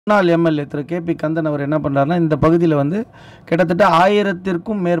முன்னாள் MLA திரு KP Kandan அவர் என்ன பண்ணுறாருன்னா, இந்த பகுதியில் வந்து கிட்டத்தட்ட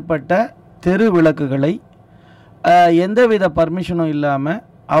 1000க்கும் மேற்பட்ட தெரு விளக்குகளை எந்தவித பர்மிஷனும் இல்லாமல்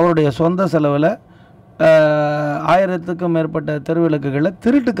அவருடைய சொந்த செலவில் 1000க்கும் மேற்பட்ட தெரு விளக்குகளை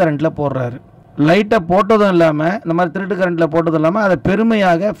திருட்டு கரண்ட்டில் போடுறாரு. லைட்டை போட்டதும் இல்லாமல், இந்த மாதிரி திருட்டு கரண்ட்டில் போட்டதும் இல்லாமல் அதை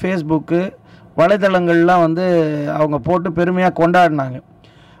பெருமையாக ஃபேஸ்புக்கு வலைதளங்கள்லாம் வந்து அவங்க போட்டு பெருமையாக கொண்டாடினாங்க.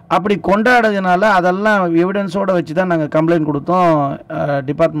 அப்படி கொண்டாடுறதுனால அதெல்லாம் எவிடன்ஸோடு வச்சு தான் நாங்கள் கம்ப்ளைண்ட் கொடுத்தோம்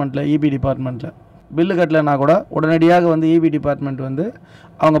டிபார்ட்மெண்ட்டில், EB டிபார்ட்மெண்ட்டில். பில்லு கட்டலைன்னா கூட உடனடியாக வந்து EB டிபார்ட்மெண்ட் வந்து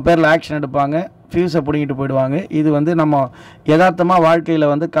அவங்க பேரில் ஆக்ஷன் எடுப்பாங்க, ஃபியூஸை பிடிங்கிட்டு போயிடுவாங்க. இது வந்து நம்ம யதார்த்தமாக வாழ்க்கையில்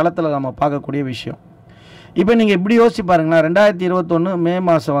வந்து களத்தில் நம்ம பார்க்கக்கூடிய விஷயம். இப்போ நீங்கள் இப்படி யோசிச்சு பாருங்களேன், 2021 மே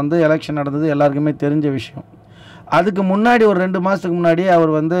மாதம் வந்து எலெக்ஷன் நடந்தது, எல்லாருக்குமே தெரிஞ்ச விஷயம். அதுக்கு முன்னாடி ஒரு 2 மாதத்துக்கு முன்னாடி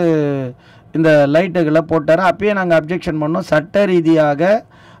அவர் வந்து இந்த லைட்டுகளை போட்டார். அப்பயே நாங்கள் அப்ஜெக்ஷன் பண்ணோம், சட்ட ரீதியாக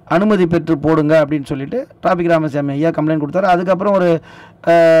அனுமதி பெற்று போடுங்க அப்படின்னு சொல்லிட்டு டிராஃபிக் ராமசாமி ஐயா கம்ப்ளைண்ட் கொடுத்தாரு. அதுக்கப்புறம் ஒரு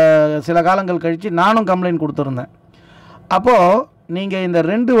சில காலங்கள் கழித்து நானும் கம்ப்ளைண்ட் கொடுத்துருந்தேன். அப்போது நீங்கள் இந்த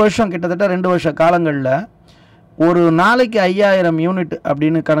 2 வருஷம், கிட்டத்தட்ட 2 வருஷ காலங்களில் ஒரு நாளைக்கு 5000 யூனிட்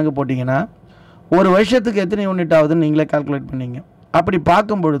அப்படின்னு கணக்கு போட்டிங்கன்னா ஒரு வருஷத்துக்கு எத்தனை யூனிட் ஆகுதுன்னு நீங்களே கால்குலேட் பண்ணிங்க. அப்படி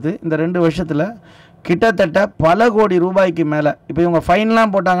பார்க்கும் பொழுது இந்த 2 வருஷத்தில் கிட்டத்தட்ட பல கோடி ரூபாய்க்கு மேலே, இப்போ இவங்க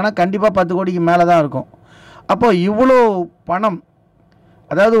ஃபைன்லாம் போட்டாங்கன்னா கண்டிப்பாக 10 கோடிக்கு மேலே தான் இருக்கும். அப்போது இவ்வளோ பணம்,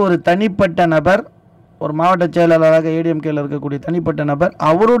 அதாவது ஒரு தனிப்பட்ட நபர், ஒரு மாவட்ட செயலாளராக ADMKயில் இருக்கக்கூடிய தனிப்பட்ட நபர்,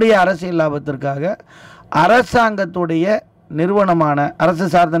 அவருடைய அரசியல் லாபத்திற்காக அரசாங்கத்துடைய நிறுவனமான, அரசு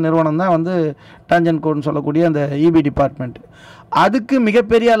சார்ந்த நிறுவனம் தான் வந்து Tangedcoன்னு சொல்லக்கூடிய அந்த EB டிபார்ட்மெண்ட், அதுக்கு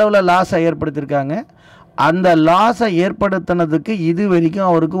மிகப்பெரிய அளவில் லாஸை ஏற்படுத்தியிருக்காங்க. அந்த லாஸை ஏற்படுத்தினதுக்கு இது வரைக்கும்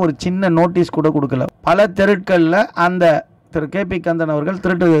அவருக்கு ஒரு சின்ன நோட்டீஸ் கூட கொடுக்கல. பல தெருட்களில் அந்த திரு KP Kandan அவர்கள்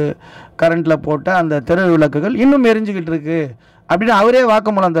திருட்டு கரண்ட்டில் போட்ட அந்த தெரு விளக்குகள் இன்னும் எரிஞ்சுக்கிட்டு இருக்குது அப்படின்னு அவரே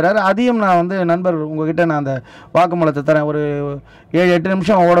வாக்குமூலம் தர்றாரு. அதையும் நான் வந்து நண்பர் உங்ககிட்ட நான் அந்த வாக்குமூலத்தை தரேன், ஒரு 7-8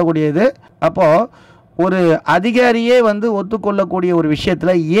 நிமிஷம் ஓடக்கூடியது. அப்போது ஒரு அதிகாரியே வந்து ஒத்துக்கொள்ளக்கூடிய ஒரு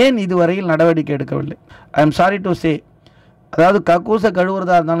விஷயத்தில் ஏன் இதுவரையில் நடவடிக்கை எடுக்கவில்லை? I am sorry to say, அதாவது கக்கூசை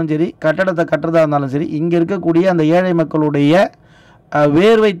கழுவுறதா இருந்தாலும் சரி, கட்டடத்தை கட்டுறதா இருந்தாலும் சரி, இங்கே இருக்கக்கூடிய அந்த ஏழை மக்களுடைய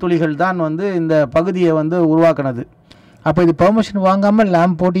வேர்வை துளிகள் தான் வந்து இந்த பகுதியை வந்து உருவாக்குனது. அப்போ இது பெர்மிஷன் வாங்காமல்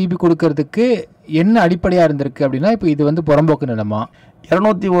லேம்ப் போட்டு EB கொடுக்கறதுக்கு என்ன அடிப்படையாக இருந்திருக்கு அப்படின்னா, இப்போ இது வந்து புறம்போக்கு நிலமா?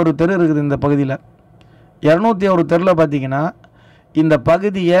 201 தெரு இருக்குது இந்த பகுதியில். 201 தெருவில் பார்த்தீங்கன்னா இந்த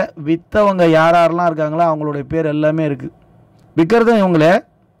பகுதியை விற்றவங்க யாரெல்லாம் இருக்காங்களோ அவங்களுடைய பேர் எல்லாமே இருக்குது. விற்கிறதும் இவங்களே,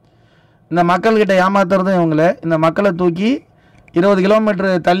 இந்த மக்கள்கிட்ட ஏமாத்துறதும் இவங்களே, இந்த மக்களை தூக்கி 20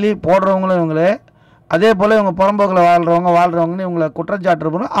 கிலோமீட்டர் தள்ளி போடுறவங்களும் இவங்களே, அதே போல் இவங்க புறம்போக்கில் வாழ்கிறவங்கன்னு இவங்களை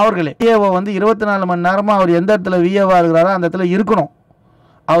குற்றச்சாட்டு அவர்களே. விஏஓ வந்து 24 மணி நேரமாக அவர் எந்த இடத்துல விஏஓவாக இருக்கிறாரோ அந்த இடத்துல இருக்கணும்.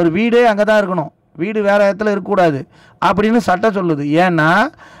 அவர் வீடே அங்கே தான் இருக்கணும், வீடு வேறு இடத்துல இருக்கக்கூடாது அப்படின்னு சட்டம் சொல்லுது. ஏன்னா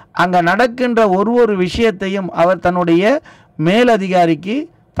அங்கே நடக்கின்ற ஒரு விஷயத்தையும் அவர் தன்னுடைய மேலதிகாரிக்கு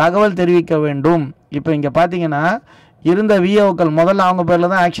தகவல் தெரிவிக்க வேண்டும். இப்போ இங்கே பார்த்தீங்கன்னா இருந்த விஏஓக்கள் முதல்ல அவங்க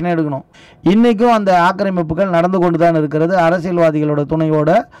பேரில் தான் ஆக்ஷனே எடுக்கணும். இன்றைக்கும் அந்த ஆக்கிரமிப்புகள் நடந்து கொண்டு தான் இருக்கிறது, அரசியல்வாதிகளோட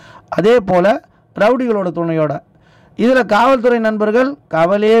துணையோட, அதே போல் ரவுடிகளோட துணையோட. இதில் காவல்துறை நண்பர்கள்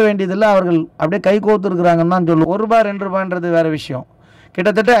கவலையே வேண்டியதில்லை, அவர்கள் அப்படியே கை கோத்துருக்குறாங்கன்னு தான் சொல்லுவோம். 1 ரூபாய் 2 ரூபான்றது வேறு விஷயம்.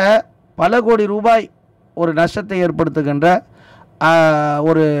 கிட்டத்தட்ட பல கோடி ரூபாய் ஒரு நஷ்டத்தை ஏற்படுத்துகின்ற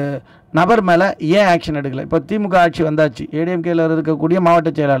ஒரு நபர் மேலே ஏன் ஆக்ஷன் எடுக்கலை? இப்போ திமுக ஆட்சி வந்தாச்சு, ADMKயில் இருக்கக்கூடிய மாவட்ட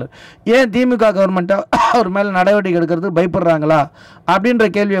செயலாளர் ஏன் திமுக கவர்மெண்ட்டை அவர் மேலே நடவடிக்கை எடுக்கிறதுக்கு பயப்படுறாங்களா அப்படின்ற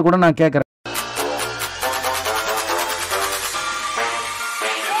கேள்வியை கூட நான் கேட்குறேன்.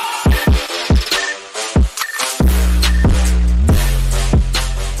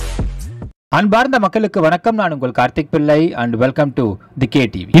 அன்பார்ந்த மக்களுக்கு வணக்கம், நான் உங்கள் கார்த்திக் பிள்ளை and welcome to the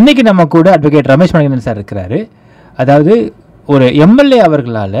KTV. இன்னைக்கு நம்ம கூட அட்வொகேட் ரமேஷ் மணிகண்டன் சார் இருக்கிறாரு. அதாவது ஒரு MLA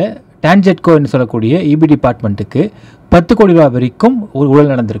அவர்களால் Tangedco சொல்லக்கூடிய EB டிபார்ட்மெண்ட்டுக்கு 10 கோடி ரூபாய் வரைக்கும் ஒரு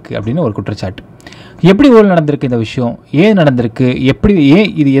ஊழல் நடந்திருக்கு அப்படின்னு ஒரு குற்றச்சாட்டு. எப்படி ஊழல் நடந்திருக்கு, இந்த விஷயம் ஏன் நடந்திருக்கு, எப்படி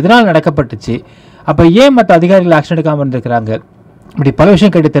இது எதனால் நடக்கப்பட்டுச்சு, அப்போ ஏன் மற்ற அதிகாரிகள் ஆக்ஷன் எடுக்காமல் இருந்திருக்கிறாங்க, இப்படி பல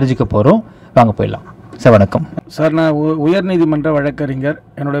விஷயம் கேட்டு தெரிஞ்சுக்க போகிறோம். வாங்க போயிடலாம். சார் வணக்கம். சார், நான் உயர்நீதிமன்ற வழக்கறிஞர்.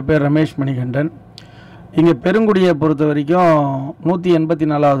 என்னுடைய பேர் ரமேஷ் மணிகண்டன். இங்கே பெருங்குடியை பொறுத்த வரைக்கும்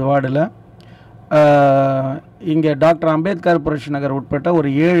 184வது வார்டில் இங்கே டாக்டர் அம்பேத்கர் புரட்சி நகர் உட்பட்ட ஒரு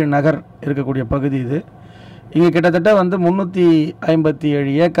 7 நகர் இருக்கக்கூடிய பகுதி இது. இங்கே கிட்டத்தட்ட வந்து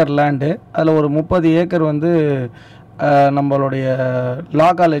 357 ஏக்கர் லேண்டு, அதில் ஒரு 30 ஏக்கர் வந்து நம்மளுடைய லா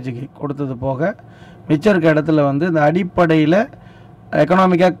காலேஜுக்கு கொடுத்தது போக மிச்சம் இருக்க இடத்துல வந்து இந்த அடிப்படையில்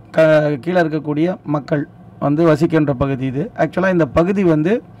எக்கனாமிக்காக கீழே இருக்கக்கூடிய மக்கள் வந்து வசிக்கின்ற பகுதி இது. ஆக்சுவலாக இந்த பகுதி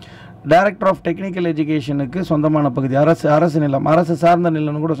வந்து டைரக்டர் ஆஃப் டெக்னிக்கல் எஜுகேஷனுக்கு சொந்தமான பகுதி, அரசு நிலம், அரசு சார்ந்த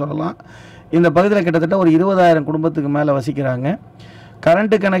நிலம்னு கூட சொல்லலாம். இந்த பகுதியில் கிட்டத்தட்ட ஒரு 20,000 குடும்பத்துக்கு மேலே வசிக்கிறாங்க.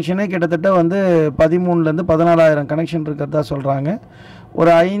 கரண்ட்டு கனெக்ஷனே கிட்டத்தட்ட வந்து 13,000 to 14,000 கனெக்ஷன் இருக்கிறதா சொல்கிறாங்க.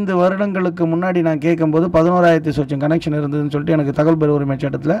 ஒரு 5 வருடங்களுக்கு முன்னாடி நான் கேட்கும்போது 11,000 சொச்சம் கனெக்ஷன் இருந்ததுன்னு சொல்லிட்டு எனக்கு தகவல் பெறும் உரிமை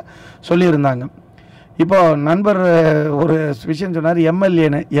சட்டத்தில் சொல்லியிருந்தாங்க. இப்போ நண்பர் ஒரு விஷயம் சொன்னார்,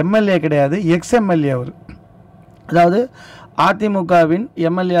 எம்எல்ஏ கிடையாது, எக்ஸ்எம்எல்ஏ அவர். அதாவது அதிமுகவின்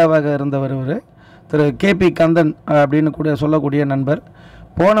எம்எல்ஏவாக இருந்தவர் இவர், திரு கேபி கந்தன் அப்படின்னு கூட சொல்லக்கூடிய நண்பர்.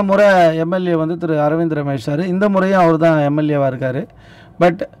 போன முறை எம்எல்ஏ வந்து திரு அரவிந்த் ரமேஷ் சார், இந்த முறையும் அவர் தான் எம்எல்ஏவாக இருக்கார்.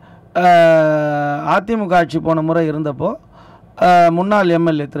 பட் அதிமுக ஆட்சி போன முறை இருந்தப்போ முன்னாள்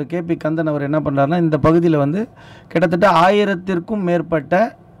எம்எல்ஏ திரு கேபி கந்தன் அவர் என்ன பண்ணுறாருன்னா, இந்த பகுதியில் வந்து கிட்டத்தட்ட 1000க்கும் மேற்பட்ட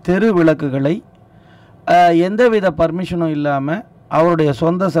தெரு விளக்குகளை எந்தவித பர்மிஷனும் இல்லாமல் அவருடைய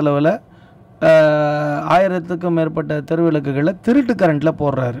சொந்த செலவில் 1000க்கும் மேற்பட்ட தெரு விளக்குகளை திருட்டு கரண்ட்டில்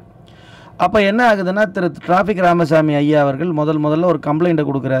போடுறாரு. அப்போ என்ன ஆகுதுன்னா, திரு டிராஃபிக் ராமசாமி ஐயா அவர்கள் முதல்ல ஒரு கம்ப்ளைண்ட்டை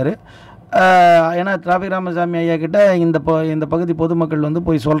கொடுக்குறாரு. ஏன்னா டிராஃபிக் ராமசாமி ஐயா கிட்ட இந்த பகுதி பொதுமக்கள் வந்து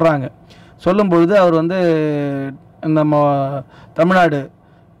போய் சொல்கிறாங்க. சொல்லும் பொழுது அவர் வந்து நம்ம தமிழ்நாடு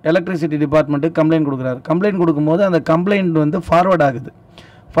எலக்ட்ரிசிட்டி டிபார்ட்மெண்ட்டுக்கு கம்ப்ளைண்ட் கொடுக்குறாரு. கம்ப்ளைண்ட் கொடுக்கும்போது அந்த கம்ப்ளைண்ட் வந்து ஃபார்வர்ட் ஆகுது.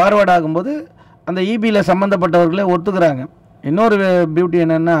 ஃபார்வர்ட் ஆகும்போது அந்த இபியில் சம்மந்தப்பட்டவர்களே ஒத்துக்கிறாங்க. இன்னொரு பியூட்டி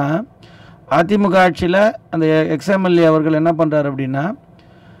என்னென்னா, அதிமுக ஆட்சியில் அந்த எக்ஸ்எம்எல்ஏ அவர்கள் என்ன பண்ணுறாரு அப்படின்னா,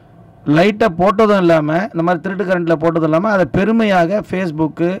 லைட்டை போட்டதும் இல்லாமல், இந்த மாதிரி திருட்டு கரண்ட்டில் போட்டதும் இல்லாமல் அதை பெருமையாக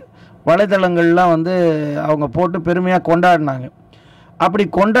ஃபேஸ்புக்கு வலைதளங்கள்லாம் வந்து அவங்க போட்டு பெருமையாக கொண்டாடினாங்க. அப்படி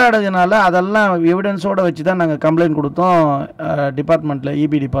கொண்டாடுறதுனால அதெல்லாம் எவிடன்ஸோடு வச்சு தான் நாங்கள் கம்ப்ளைண்ட் கொடுத்தோம் டிபார்ட்மெண்ட்டில்,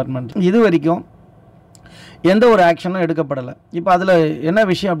 இபி டிபார்ட்மெண்ட். இது வரைக்கும் எந்த ஒரு ஆக்ஷனும் எடுக்கப்படலை. இப்போ அதில் என்ன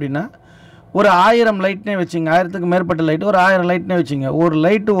விஷயம் அப்படின்னா, ஒரு 1000 லைட்னே வச்சுங்க, 1000க்கு மேற்பட்ட லைட்டு, ஒரு 1000 லைட்னே வச்சுங்க. ஒரு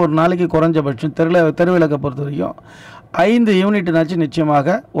லைட்டு ஒரு நாளைக்கு குறைஞ்சபட்சம் தெருவிளக்கை பொறுத்த வரைக்கும் 5 யூனிட்னாச்சும்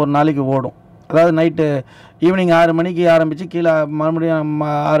நிச்சயமாக ஒரு நாளைக்கு ஓடும். அதாவது நைட்டு ஈவினிங் 6 மணிக்கு ஆரம்பித்து கீழே மறுபடியும்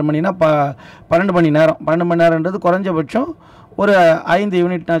 6 மணினா 12 மணி நேரம். 12 மணி நேரன்றது குறைஞ்சபட்சம் ஒரு 5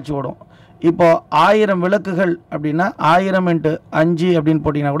 யூனிட்னாச்சும் ஓடும். இப்போது 1000 விளக்குகள் அப்படின்னா 1000 × 5 அப்படின்னு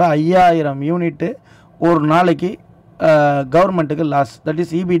போட்டிங்கன்னா கூட 5000 யூனிட்டு ஒரு நாளைக்கு கவர்மெண்ட்டுக்கு லாஸ், தட்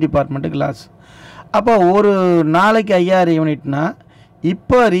இஸ் இபி டிபார்ட்மெண்ட்டுக்கு லாஸ். அப்போ ஒரு நாளைக்கு 5000 யூனிட்னா,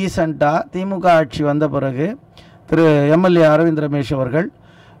 இப்போ ரீசண்டாக திமுக ஆட்சி வந்த பிறகு திரு எம்எல்ஏ அரவிந்த் ரமேஷ் அவர்கள்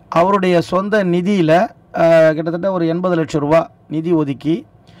அவருடைய சொந்த நிதியில் கிட்டத்தட்ட ஒரு 80 லட்சம் ரூபா நிதி ஒதுக்கி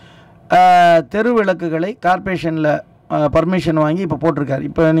தெரு விளக்குகளை கார்ப்பரேஷனில் பர்மிஷன் வாங்கி இப்போ போட்டிருக்காரு.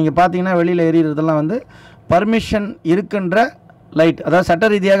 இப்போ நீங்கள் பார்த்தீங்கன்னா வெளியில் எரியறதெல்லாம் வந்து பர்மிஷன் இருக்கின்ற லைட், அதாவது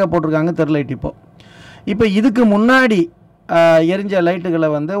சட்ட ரீதியாக போட்டிருக்காங்க தெரு லைட். இப்போ இதுக்கு முன்னாடி எரிஞ்ச லைட்டுகளை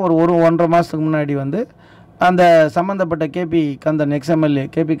வந்து ஒரு 1.5 மாதத்துக்கு முன்னாடி வந்து அந்த சம்மந்தப்பட்ட கேபி கந்தன், எக்ஸ்எம்எல்ஏ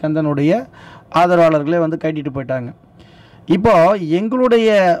கேபி கந்தனுடைய ஆதரவாளர்களே வந்து கட்டிட்டு போயிட்டாங்க. இப்போது எங்களுடைய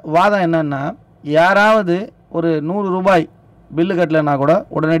வாதம் என்னென்னா, யாராவது ஒரு 100 ரூபாய் பில்லு கட்டலைன்னா கூட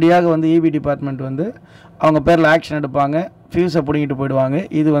உடனடியாக வந்து இபி டிபார்ட்மெண்ட் வந்து அவங்க பேரில் ஆக்ஷன் எடுப்பாங்க, ஃபியூஸை பிடிங்கிட்டு போயிடுவாங்க.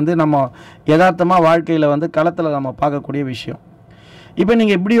 இது வந்து நம்ம யதார்த்தமாக வாழ்க்கையில் வந்து களத்தில் நம்ம பார்க்கக்கூடிய விஷயம். இப்போ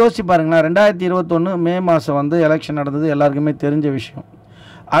நீங்கள் இப்படி யோசிச்சு பாருங்களேன், 2021 மே மாதம் வந்து எலெக்ஷன் நடந்தது, எல்லாருக்குமே தெரிஞ்ச விஷயம்.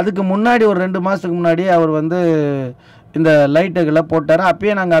 அதுக்கு முன்னாடி ஒரு 2 மாதத்துக்கு முன்னாடி அவர் வந்து இந்த லைட்டுகளை போட்டார்.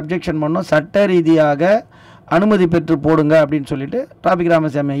 அப்பயே நாங்கள் அப்ஜெக்ஷன் பண்ணோம், சட்ட ரீதியாக அனுமதி பெற்று போடுங்க அப்படின்னு சொல்லிட்டு டிராஃபிக்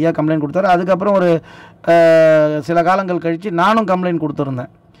ராமசாமி ஐயா கம்ப்ளைண்ட் கொடுத்தாரு. அதுக்கப்புறம் ஒரு சில காலங்கள் கழித்து நானும் கம்ப்ளைண்ட்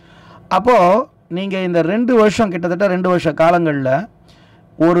கொடுத்துருந்தேன். அப்போது நீங்கள் இந்த 2 வருஷம், கிட்டத்தட்ட 2 வருஷ காலங்களில்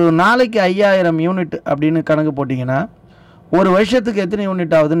ஒரு நாளைக்கு 5000 யூனிட் அப்படின்னு கணக்கு போட்டிங்கன்னா ஒரு வருஷத்துக்கு எத்தனை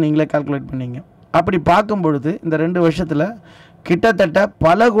யூனிட் ஆகுதுன்னு நீங்களே கால்குலேட் பண்ணிங்க. அப்படி பார்க்கும் பொழுது இந்த 2 வருஷத்தில் கிட்டத்தட்ட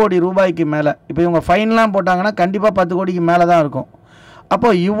பல கோடி ரூபாய்க்கு மேலே, இப்போ இவங்க ஃபைன்லாம் போட்டாங்கன்னா கண்டிப்பாக 10 கோடிக்கு மேலே தான் இருக்கும்.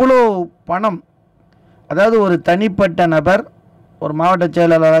 அப்போது இவ்வளோ பணம், அதாவது ஒரு தனிப்பட்ட நபர், ஒரு மாவட்ட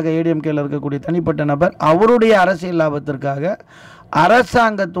செயலாளராக ஏடிஎம்கேயில் இருக்கக்கூடிய தனிப்பட்ட நபர், அவருடைய அரசியல் லாபத்திற்காக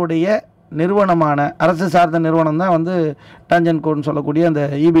அரசாங்கத்துடைய நிறுவனமான, அரசு சார்ந்த நிறுவனம் தான் வந்து டங்கெட்கோன்னு சொல்லக்கூடிய அந்த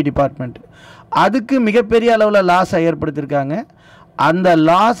இபி டிபார்ட்மெண்ட், அதுக்கு மிகப்பெரிய அளவில் லாஸை ஏற்படுத்தியிருக்காங்க. அந்த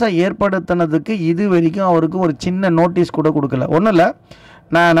லாஸை ஏற்படுத்தினதுக்கு இது வரைக்கும் அவருக்கு ஒரு சின்ன நோட்டீஸ் கூட கொடுக்கல. ஒன்றும் இல்லை,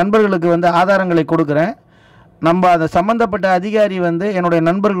 நான் நண்பர்களுக்கு வந்து ஆதாரங்களை கொடுக்குறேன். நம்ம அந்த சம்மந்தப்பட்ட அதிகாரி வந்து என்னுடைய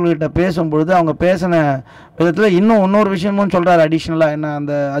நண்பர்கள்கிட்ட பேசும்பொழுது அவங்க பேசின விதத்தில் இன்னொரு விஷயமும் சொல்கிறார். அடிஷ்னலாக என்ன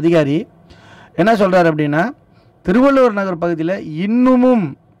அந்த அதிகாரி என்ன சொல்கிறார் அப்படின்னா, திருவள்ளுவர் நகர் பகுதியில் இன்னமும்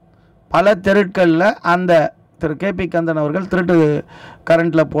பல தெருட்களில் அந்த திரு கேபி கந்தன் அவர்கள் திருட்டு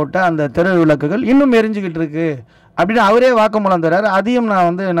கரண்ட்டில் போட்ட அந்த தெரு விளக்குகள் இன்னும் எரிஞ்சிக்கிட்டு இருக்குது அப்படின்னு அவரே வாக்குமூலம் தர்றாரு. அதையும் நான்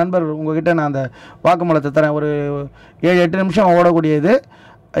வந்து நண்பர் உங்ககிட்ட நான் அந்த வாக்குமூலத்தை தரேன். ஒரு 7-8 நிமிஷம் ஓடக்கூடியது.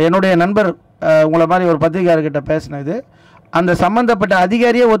 என்னுடைய நண்பர் உங்களை மாதிரி ஒரு பத்திரிகையாளர்கிட்ட பேசினது, அந்த சம்மந்தப்பட்ட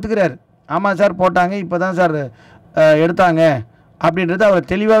அதிகாரியே ஒத்துக்கிறார். ஆமாம் சார் போட்டாங்க, இப்போ தான் சார் எடுத்தாங்க அப்படின்றது அவர்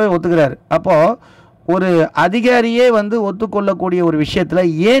தெளிவாகவே ஒத்துக்கிறார். அப்போது ஒரு அதிகாரியே வந்து ஒத்துக்கொள்ளக்கூடிய ஒரு விஷயத்தில்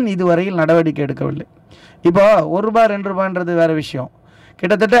ஏன் இதுவரையில் நடவடிக்கை எடுக்கவில்லை? இப்போ 1 ரூபாய் 2 ரூபான்றது வேறு விஷயம்.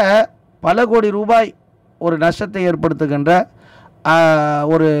 கிட்டத்தட்ட பல கோடி ரூபாய் ஒரு நஷ்டத்தை ஏற்படுத்துகின்ற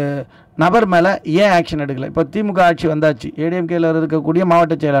ஒரு நபர் மேலே ஏன் ஆக்ஷன் எடுக்கலை? இப்போ திமுக ஆட்சி வந்தாச்சு, ஏடிஎம்கேயில் இருக்கக்கூடிய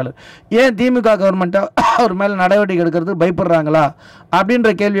மாவட்ட செயலாளர் ஏன் திமுக கவர்மெண்ட்டை அவர் மேலே நடவடிக்கை எடுக்கிறதுக்கு பயப்படுறாங்களா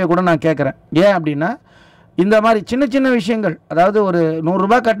அப்படின்ற கேள்வியை கூட நான் கேட்குறேன். ஏன் அப்படின்னா இந்த மாதிரி சின்ன சின்ன விஷயங்கள், அதாவது ஒரு 100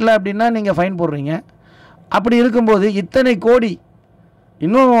 ரூபாய் கட்டலை அப்படின்னா நீங்கள் ஃபைன் போடுறீங்க. அப்படி இருக்கும்போது இத்தனை கோடி,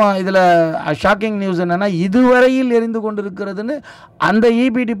 இன்னும் இதில் ஷாக்கிங் நியூஸ் என்னென்னா இதுவரையில் எரிந்து கொண்டு இருக்கிறதுன்னு அந்த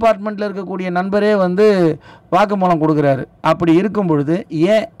இபி டிபார்ட்மெண்ட்டில் இருக்கக்கூடிய நண்பரே வந்து வாக்குமூலம் கொடுக்குறாரு. அப்படி இருக்கும் பொழுது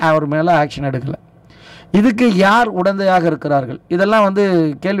ஏன் அவர் மேலே ஆக்ஷன் எடுக்கலை? இதுக்கு யார் உடந்தையாக இருக்கிறார்கள்? இதெல்லாம் வந்து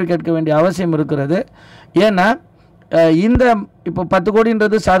கேள்வி கேட்க வேண்டிய அவசியம் இருக்கிறது. ஏன்னா இந்த இப்போ 10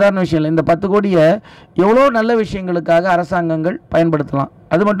 கோடின்றது சாதாரண விஷயம் இல்லை. இந்த 10 கோடியை எவ்வளோ நல்ல விஷயங்களுக்காக அரசாங்கங்கள் பயன்படுத்தலாம்.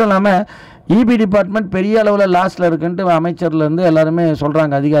 அது மட்டும் இல்லாமல் இபி டிபார்ட்மெண்ட் பெரிய அளவில் லாஸில் இருக்குன்ட்டு அமைச்சர்லேருந்து எல்லாருமே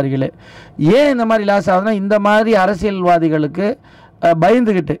சொல்கிறாங்க, அதிகாரிகளே. ஏன் இந்த மாதிரி லாஸ் ஆகுதுன்னா இந்த மாதிரி அரசியல்வாதிகளுக்கு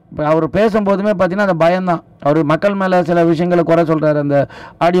பயந்துக்கிட்டு, இப்போ அவர் பேசும்போதுமே பார்த்தீங்கன்னா அந்த பயம்தான். அவர் மக்கள் மேலே சில விஷயங்களை குறை சொல்கிறார். அந்த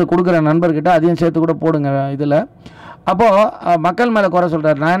ஆடியோ கொடுக்குற நண்பர்கிட்ட அதையும் சேர்த்து கூட போடுங்க இதில். அப்போது மக்கள் மேலே குறை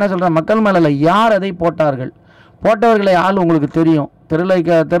சொல்கிறார். நான் என்ன சொல்கிறேன், மக்கள் மேலே யார் அதை போட்டவர்களை ஆள் உங்களுக்கு தெரியும்.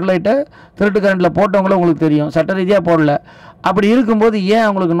 தெருலைட்டை திருட்டு கரண்டில் போட்டவங்களும் உங்களுக்கு தெரியும், சட்ட ரீதியாக போடல. அப்படி இருக்கும்போது ஏன்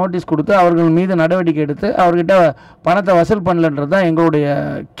அவங்களுக்கு நோட்டீஸ் கொடுத்து அவர்கள் மீது நடவடிக்கை எடுத்து அவர்கிட்ட பணத்தை வசூல் பண்ணலன்றது தான் எங்களுடைய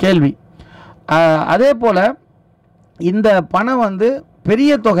கேள்வி. அதே போல் இந்த பணம் வந்து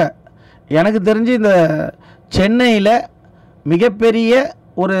பெரிய தொகை. எனக்கு தெரிஞ்சு இந்த சென்னையில் மிகப்பெரிய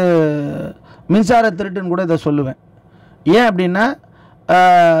ஒரு மின்சார திருட்டுன்னு கூட இதை சொல்லுவேன். ஏன் அப்படின்னா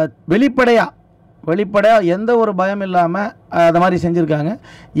வெளிப்படையாக எந்த ஒரு பயம் இல்லாமல் அதை மாதிரி செஞ்சுருக்காங்க.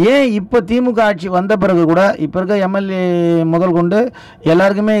 ஏன் இப்போ திமுக ஆட்சி வந்த பிறகு கூட இப்போ இருக்க எம்எல்ஏ முதல் கொண்டு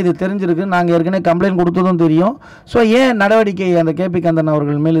எல்லாருக்குமே இது தெரிஞ்சிருக்கு, நாங்கள் ஏற்கனவே கம்ப்ளைண்ட் கொடுத்ததும் தெரியும். ஸோ ஏன் நடவடிக்கை அந்த KP கந்தன்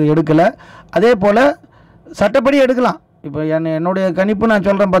அவர்கள் மேல் எடுக்கலை? அதே போல் சட்டப்படி எடுக்கலாம். இப்போ என்னுடைய கணிப்பு நான்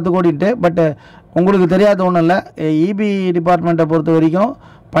சொல்கிறேன் 10 கோடின்ட்டு. பட் உங்களுக்கு தெரியாத ஒன்றும் இல்லை, இபி டிபார்ட்மெண்ட்டை பொறுத்த வரைக்கும்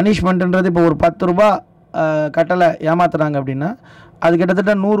பனிஷ்மெண்ட்டுன்றது இப்போ ஒரு 10 ரூபா கட்டலை ஏமாத்துறாங்க அப்படின்னா அது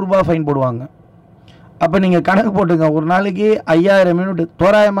கிட்டத்தட்ட 100 ரூபா ஃபைன் போடுவாங்க. அப்போ நீங்கள் கணக்கு போட்டுங்க, ஒரு நாளைக்கு 5000 யூனிட்,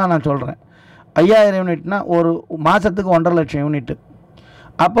 தோராயமாக நான் சொல்கிறேன், 5000 யூனிட்னா ஒரு மாதத்துக்கு 1.5 லட்சம் யூனிட்டு.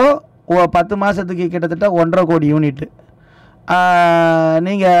 அப்போது 10 மாதத்துக்கு கிட்டத்தட்ட 1.5 கோடி யூனிட்டு.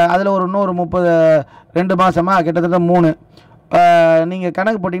 நீங்கள் அதில் ஒரு இன்னொரு 2 மாதமாக கிட்டத்தட்ட 3, நீங்கள்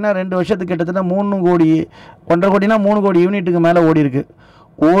கணக்கு போட்டிங்கன்னா 2 வருஷத்துக்கு கிட்டத்தட்ட 3 கோடி, 1.5 கோடினா 3 கோடி யூனிட்டுக்கு மேலே ஓடி இருக்குது.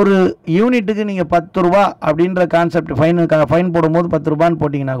 ஒரு யூனிட்டுக்கு நீங்கள் 10 ரூபா அப்படின்ற கான்செப்ட் ஃபைன் போடும்போது 10 ரூபான்னு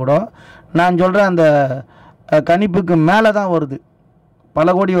போட்டிங்கன்னா கூட நான் சொல்கிறேன் அந்த கணிப்புக்கு மேலே தான் வருது,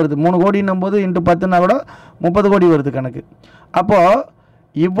 பல கோடி வருது. 3 கோடின்னும் போது இன்ட்டு 10னா கூட 30 கோடி வருது கணக்கு. அப்போது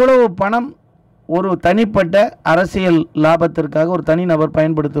இவ்வளவு பணம் ஒரு தனிப்பட்ட அரசியல் லாபத்திற்காக ஒரு தனிநபர்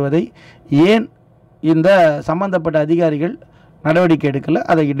பயன்படுத்துவதை ஏன் இந்த சம்பந்தப்பட்ட அதிகாரிகள் நடவடிக்கை எடுக்கலை?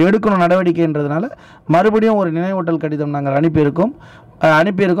 அதை எடுக்கணும் நடவடிக்கைன்றதுனால மறுபடியும் ஒரு நினைவூட்டல் கடிதம் நாங்கள் அனுப்பியிருக்கோம்.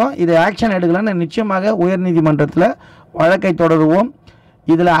 இதை ஆக்ஷன் எடுக்கலன்னு நிச்சயமாக உயர்நீதிமன்றத்தில் வழக்கை தொடருவோம்.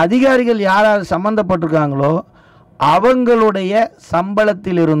 இதில் அதிகாரிகள் யார் சம்பந்தப்பட்டிருக்காங்களோ அவங்களுடைய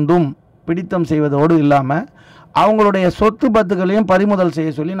சம்பளத்திலிருந்தும் பிடித்தம் செய்வதோடு இல்லாமல் அவங்களுடைய சொத்து பத்துக்களையும் பறிமுதல்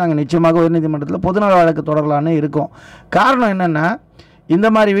செய்ய சொல்லி நாங்கள் நிச்சயமாக உயர்நீதிமன்றத்தில் பொதுநல வழக்கு தொடரலான்னு இருக்கோம். காரணம் என்னென்னா இந்த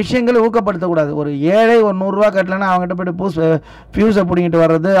மாதிரி விஷயங்களை ஊக்கப்படுத்தக்கூடாது. ஒரு ஏழை ஒரு 100 ரூபா கட்டலைன்னா அவங்ககிட்ட போய்ட்டு ஃபியூஸை பிடிங்கிட்டு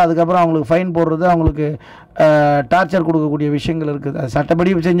வர்றது, அதுக்கப்புறம் அவங்களுக்கு ஃபைன் போடுறது, அவங்களுக்கு டார்ச்சர் கொடுக்கக்கூடிய விஷயங்கள் இருக்குது. அது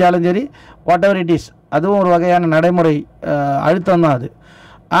சட்டப்படி செஞ்சாலும் சரி, வாட் எவர் இட் இஸ், அதுவும் ஒரு வகையான நடைமுறை அழுத்தம் தான் அது.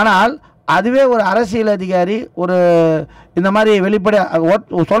 ஆனால் அதுவே ஒரு அரசியல் அதிகாரி ஒரு இந்த மாதிரி வெளிப்படையாக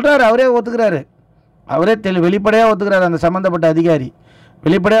சொல்கிறாரு, அவரே ஒத்துக்கிறாரு, வெளிப்படையாக ஒத்துக்கிறாரு. அந்த சம்மந்தப்பட்ட அதிகாரி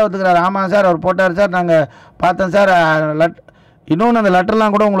வெளிப்படையாக ஒத்துக்கிறாரு, ஆமாம் சார் அவர் போட்டார் சார், நாங்கள் பார்த்தோம் சார். இன்னொன்று அந்த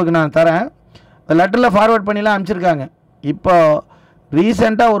லெட்டர்லாம் கூட உங்களுக்கு நான் தரேன், அந்த லெட்டரில் ஃபார்வேர்ட் பண்ணிலாம் அனுப்பிச்சிருக்காங்க. இப்போ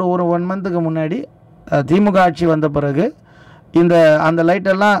ரீசெண்டாக ஒரு 1 மந்த்துக்கு முன்னாடி திமுக ஆட்சி வந்த பிறகு அந்த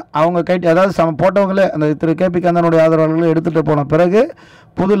லைட்டெல்லாம் அவங்க அதாவது போட்டவங்களே அந்த திரு KP கந்தனுடைய ஆதரவாளர்கள் எடுத்துகிட்டு போன பிறகு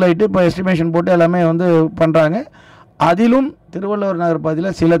புது லைட்டு இப்போ எஸ்டிமேஷன் போட்டு எல்லாமே வந்து பண்ணுறாங்க. அதிலும் திருவள்ளுவர் நகர்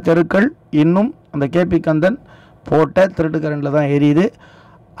பகுதியில் சில தெருக்கள் இன்னும் அந்த KP கந்தன் போட்ட திருட்டு கரண்டில் தான் எரியுது.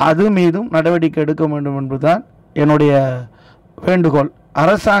 அது மீதும் நடவடிக்கை எடுக்க வேண்டும் என்பதுதான் என்னுடைய வேண்டுகோள்.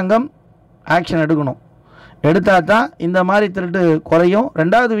 அரசாங்கம் ஆக்ஷன் எடுக்கணும், எடுத்தால் தான் இந்த மாதிரி திருட்டு குறையும்.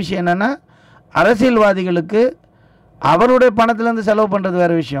 ரெண்டாவது விஷயம் என்னென்னா, அரசியல்வாதிகளுக்கு அவருடைய பணத்திலேருந்து செலவு பண்ணுறது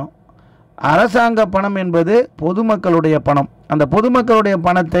வேறு விஷயம். அரசாங்க பணம் என்பது பொதுமக்களுடைய பணம். அந்த பொதுமக்களுடைய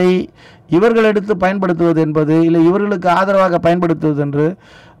பணத்தை இவர்கள் எடுத்து பயன்படுத்துவது என்பது, இல்லை இவர்களுக்கு ஆதரவாக பயன்படுத்துவது என்று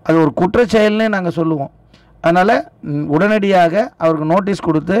அது ஒரு குற்றச்செயல்னே நாங்கள் சொல்லுவோம். அதனால் உடனடியாக அவருக்கு நோட்டீஸ்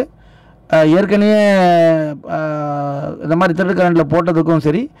கொடுத்து, ஏற்கனவே இந்த மாதிரி திருட்டு கரண்டில் போட்டதுக்கும்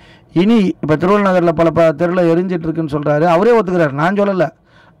சரி, இனி இப்போ திருவள்ளுவர் நகரில் பல தெருவில் எரிஞ்சிட்ருக்குன்னு சொல்கிறாரு, அவரே ஒத்துக்கிறார், நான் சொல்லலை,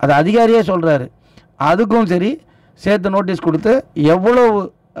 அது அதிகாரியே சொல்கிறாரு. அதுக்கும் சரி சேர்த்து நோட்டீஸ் கொடுத்து எவ்வளவு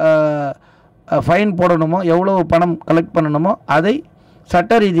ஃபைன் போடணுமோ எவ்வளவு பணம் கலெக்ட் பண்ணணுமோ அதை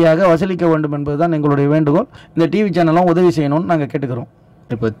சட்ட ரீதியாக வசூலிக்க வேண்டும் என்பது தான் எங்களுடைய வேண்டுகோள். இந்த டிவி சேனலும் உதவி செய்யணும்னு நாங்கள் கேட்டுக்கிறோம்.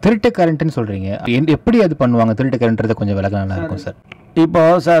 இப்போ திருட்டு கரண்ட்னு சொல்கிறீங்க, எப்படி அது பண்ணுவாங்க? திருட்டு கரண்ட்றதை கொஞ்சம் விளக்கம் நல்லா இருக்கும்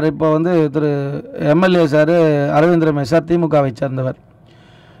சார். இப்போ வந்து திரு MLA sir Aravind Ramesh sir திமுகவை சேர்ந்தவர்.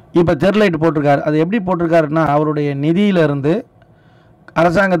 இப்போ தெருலைட் போட்டிருக்காரு. அது எப்படி போட்டிருக்காருன்னா, அவருடைய நிதியிலிருந்து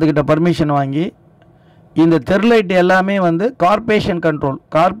அரசாங்கத்துக்கிட்ட பர்மிஷன் வாங்கி இந்த தெருலைட் எல்லாமே வந்து கார்ப்பரேஷன் கண்ட்ரோல்,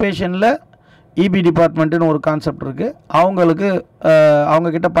 கார்ப்பரேஷனில் இபி டிபார்ட்மெண்ட்டுன்னு ஒரு கான்செப்ட் இருக்குது.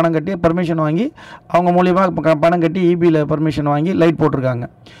 அவங்கக்கிட்ட பணம் கட்டி பர்மிஷன் வாங்கி அவங்க மூலியமாக பணம் கட்டி இபியில் பர்மிஷன் வாங்கி லைட் போட்டிருக்காங்க.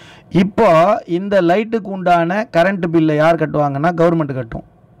 இப்போ இந்த லைட்டுக்கு உண்டான கரண்ட் பில்லை யார் கட்டுவாங்கன்னா கவர்மெண்ட் கட்டும்.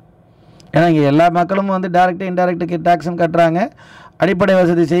 ஏன்னா இங்கே எல்லா மக்களும் வந்து டைரக்டு இன்டைரக்டுக்கு டேக்ஸும் கட்டுறாங்க. அடிப்படை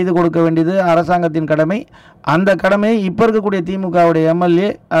வசதி செய்து கொடுக்க வேண்டியது அரசாங்கத்தின் கடமை. அந்த கடமையை இப்போ இருக்கக்கூடிய திமுகவுடைய எம்எல்ஏ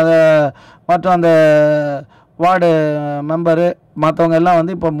அதை மற்றும் அந்த வார்டு மெம்பரு மற்றவங்க எல்லாம்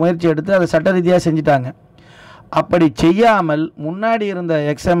வந்து இப்போ முயற்சி எடுத்து அதை சட்ட ரீதியாக செஞ்சிட்டாங்க. அப்படி செய்யாமல் முன்னாடி இருந்த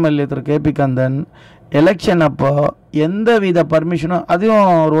எக்ஸ்எம்எல்ஏ திரு கேபி கந்தன் எலெக்ஷன் அப்போ எந்தவித பர்மிஷனும், அதையும்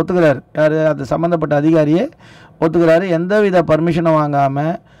அவர் ஒத்துக்கிறார், யார் அது சம்மந்தப்பட்ட அதிகாரியே ஒத்துக்கிறாரு, எந்தவித பர்மிஷனும்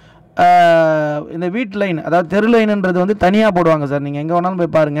வாங்காமல் இந்த வீட்டு லைன், அதாவது தெரு லைனுன்றது வந்து தனியாக போடுவாங்க சார். நீங்கள் எங்கே வேணாலும்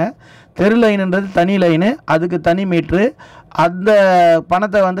போய் பாருங்கள். தெரு லைனுன்றது தனி லைனு, அதுக்கு தனி மீட்ரு. அந்த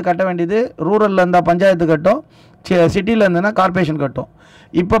பணத்தை வந்து கட்ட வேண்டியது ரூரலில் இருந்தால் பஞ்சாயத்து கட்டும், சிட்டியில் இருந்ததுன்னா கார்ப்பரேஷன் கட்டும்.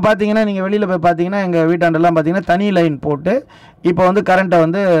 இப்போ பார்த்தீங்கன்னா நீங்கள் வெளியில் போய் பார்த்தீங்கன்னா எங்கள் வீட்டாண்டெல்லாம் பார்த்தீங்கன்னா தனி லைன் போட்டு இப்போ வந்து கரண்ட்டை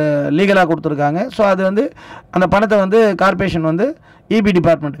வந்து லீகலாக கொடுத்துருக்காங்க. ஸோ அது வந்து அந்த பணத்தை வந்து கார்ப்பரேஷன் வந்து இபி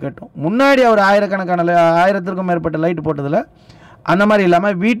டிபார்ட்மெண்ட் கட்டும். முன்னாடி அவர் ஆயிரக்கணக்கான 1000க்கும் மேற்பட்ட லைட் போட்டதில் அந்த மாதிரி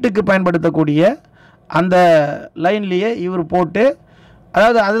இல்லாமல் வீட்டுக்கு பயன்படுத்தக்கூடிய அந்த லைன்லேயே இவர் போட்டு,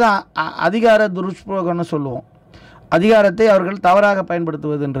 அதாவது அதுதான் அதிகார துஷ்பிரயோகம்னு சொல்லுவோம். அதிகாரத்தை அவர்கள் தவறாக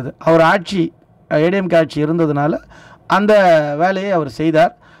பயன்படுத்துவதுன்றது அவர் ஆட்சி ADMK ஆட்சி இருந்ததுனால அந்த வேலையை அவர்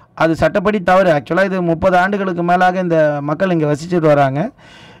செய்தார். அது சட்டப்படி தவறு. ஆக்சுவலாக இது 30 ஆண்டுகளுக்கு மேலாக இந்த மக்கள் இங்கே வசிச்சுட்டு வராங்க.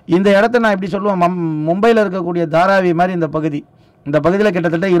 இந்த இடத்த நான் எப்படி சொல்லுவேன், மும்பையில் இருக்கக்கூடிய தாராவி மாதிரி இந்த பகுதியில்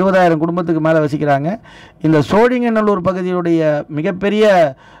கிட்டத்தட்ட 20,000 குடும்பத்துக்கு மேலே வசிக்கிறாங்க. இந்த சோழிங்கநல்லூர் பகுதியுடைய மிகப்பெரிய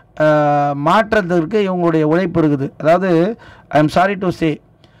மாற்றத்திற்கு இவங்களுடைய உழைப்பு இருக்குது. அதாவது I am sorry to say,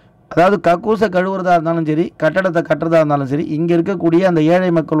 அதாவது கக்கூசை கழுவுறதா இருந்தாலும் சரி, கட்டடத்தை கட்டுறதா இருந்தாலும் சரி, இங்கே இருக்கக்கூடிய அந்த ஏழை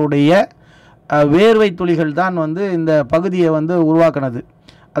மக்களுடைய வேர்வை துளிகள் தான் வந்து இந்த பகுதியை வந்து உருவாக்குனது.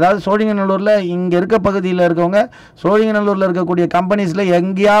 அதாவது சோழிங்கநல்லூரில் இங்கே இருக்க பகுதியில் இருக்கவங்க, சோழிங்கநல்லூரில் இருக்கக்கூடிய கம்பெனிஸில்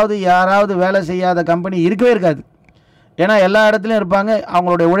எங்கேயாவது யாராவது வேலை செய்யாத கம்பெனி இருக்கவே இருக்காது. ஏன்னா எல்லா இடத்துலையும் இருப்பாங்க,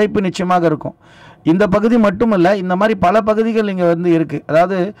 அவங்களுடைய உழைப்பு நிச்சயமாக இருக்கும். இந்த பகுதி மட்டுமல்ல, இந்த மாதிரி பல பகுதிகள் இங்கே வந்து இருக்குது.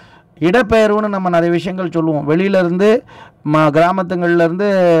 அதாவது இடப்பெயர்வுன்னு நம்ம நிறைய விஷயங்கள் சொல்லுவோம். வெளியிலேருந்து கிராமத்துங்கள்லேருந்து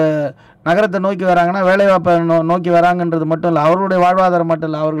நகரத்தை நோக்கி வராங்கன்னா வேலைவாய்ப்பை நோக்கி வராங்கன்றது மட்டும் இல்லை, அவர்களுடைய வாழ்வாதாரம் மட்டும்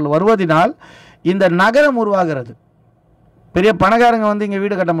இல்லை, அவர்கள் வருவதனால் இந்த நகரம் உருவாகிறது. பெரிய பணக்காரங்க வந்து இங்கே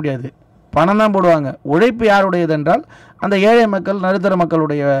வீடு கட்ட முடியாது, பணம் தான் போடுவாங்க. உழைப்பு யாருடையது என்றால் அந்த ஏழை மக்கள், நடுத்தர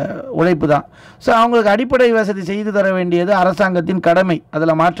மக்களுடைய உழைப்பு தான். ஸோ அவங்களுக்கு அடிப்படை வசதி செய்து தர வேண்டியது அரசாங்கத்தின் கடமை,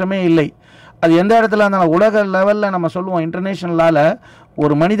 அதில் மாற்றமே இல்லை. அது எந்த இடத்துல இருந்தாலும் உலக லெவலில் நம்ம சொல்லுவோம், இன்டர்நேஷ்னலால்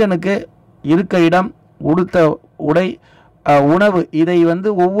ஒரு மனிதனுக்கு இருக்க இடம், உடுத்த உடை, உணவு, இதை வந்து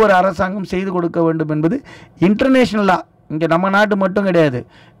ஒவ்வொரு அரசாங்கம் செய்து கொடுக்க வேண்டும் என்பது இன்டர்நேஷ்னலாக, இங்கே நம்ம நாட்டு மட்டும் கிடையாது,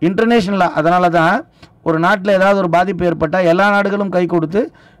 இன்டர்நேஷ்னலாக. அதனால தான் ஒரு நாட்டில் ஏதாவது ஒரு பாதிப்பு ஏற்பட்டால் எல்லா நாடுகளும் கை கொடுத்து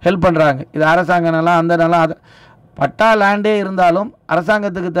ஹெல்ப் பண்ணுறாங்க. இது அரசாங்க நிலம், அந்த நிலம், அது பட்டா லேண்டே இருந்தாலும்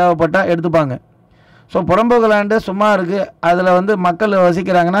அரசாங்கத்துக்கு தேவைப்பட்டால் எடுத்துப்பாங்க. ஸோ புறம்போக்கு லேண்டு சும்மா இருக்குது, அதில் வந்து மக்கள்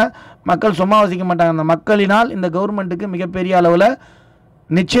வசிக்கிறாங்கன்னா மக்கள் சும்மா வசிக்க மாட்டாங்க. அந்த மக்களினால் இந்த கவர்மெண்ட்டுக்கு மிகப்பெரிய அளவில்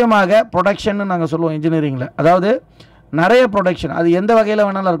நிச்சயமாக ப்ரொடக்ஷன்னு நாங்கள் சொல்லுவோம் இன்ஜினியரிங்கில். அதாவது நிறைய ப்ரொடக்ஷன், அது எந்த வகையில்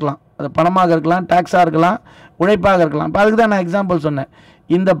வேணாலும் இருக்கலாம். அது பணமாக இருக்கலாம், டேக்ஸாக இருக்கலாம், உழைப்பாக இருக்கலாம். இப்போ அதுக்கு தான் நான் எக்ஸாம்பிள் சொன்னேன்.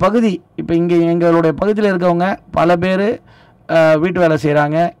 இந்த பகுதி, இப்போ இங்கே எங்களுடைய பகுதியில் இருக்கவங்க பல பேர் வீட்டு வேலை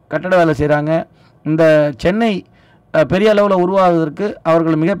செய்கிறாங்க, கட்டட வேலை செய்கிறாங்க. இந்த சென்னை பெரிய அளவில் உருவாவதற்கு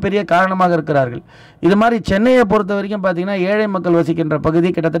அவர்கள் மிகப்பெரிய காரணமாக இருக்கிறார்கள். இது மாதிரி சென்னையை பொறுத்த வரைக்கும் பார்த்திங்கன்னா ஏழை மக்கள் வசிக்கின்ற பகுதி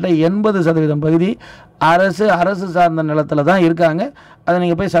கிட்டத்தட்ட 80% பகுதி அரசு சார்ந்த நிலத்தில் தான் இருக்காங்க. அதை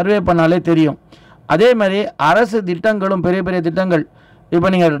நீங்கள் போய் சர்வே பண்ணாலே தெரியும். அதே மாதிரி அரசு திட்டங்களும் பெரிய பெரிய திட்டங்கள், இப்போ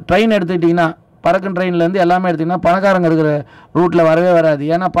நீங்கள் ட்ரெயின் எடுத்துக்கிட்டிங்கன்னா, பறக்கும் ட்ரெயின்லேருந்து எல்லாமே எடுத்திங்கன்னா பணக்காரங்க இருக்கிற ரூட்டில் வரவே வராது.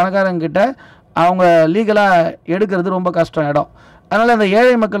 ஏன்னா பணக்காரங்கிட்ட அவங்க லீகலாக எடுக்கிறது ரொம்ப கஷ்டம் இடம். அதனால் அந்த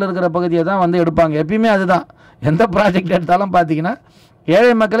ஏழை மக்கள் இருக்கிற பகுதியை தான் வந்து எடுப்பாங்க. எப்பயுமே அதுதான், எந்த ப்ராஜெக்ட் எடுத்தாலும் பார்த்தீங்கன்னா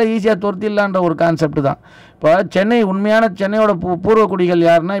ஏழை மக்களை ஈஸியாக துரத்திடலான்ற ஒரு கான்செப்ட் தான். இப்போ சென்னை, உண்மையான சென்னையோட பூர்வ குடிகள்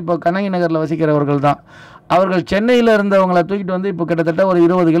யாருன்னா இப்போ கண்ணகி நகரில் வசிக்கிறவர்கள் தான். அவர்கள் சென்னையில் இருந்தவங்களை தூக்கிட்டு வந்து இப்போ கிட்டத்தட்ட ஒரு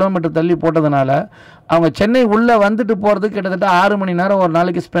 20 கிலோமீட்டர் தள்ளி போட்டதுனால அவங்க சென்னை உள்ளே வந்துட்டு போகிறதுக்கு கிட்டத்தட்ட 6 மணி நேரம் ஒரு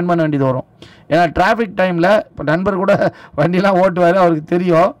நாளைக்கு ஸ்பெண்ட் பண்ண வேண்டியது வரும். ஏன்னா டிராஃபிக் டைமில், இப்போ நண்பர் கூட வண்டிலாம் ஓட்டுவார், அவருக்கு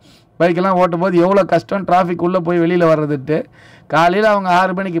தெரியும். பைக்கெல்லாம் ஓட்டும்போது எவ்வளோ கஷ்டம், டிராஃபிக் உள்ளே போய் வெளியில் வர்றதுட்டு. காலையில் அவங்க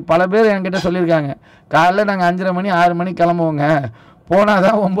 6 மணிக்கு, பல பேர் என்கிட்ட சொல்லியிருக்காங்க, காலையில் நாங்கள் 5:30 மணி 6 மணிக்கு கிளம்புவோங்க, போனால்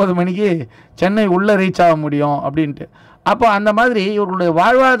தான் 9 மணிக்கு சென்னை உள்ளே ரீச் ஆக முடியும் அப்படின்ட்டு. அப்போ அந்த மாதிரி இவர்களுடைய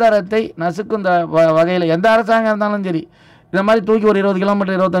வாழ்வாதாரத்தை நசுக்கும் இந்த வகையில் எந்த அரசாங்கம் இருந்தாலும் சரி, இந்த மாதிரி தூக்கி ஒரு 20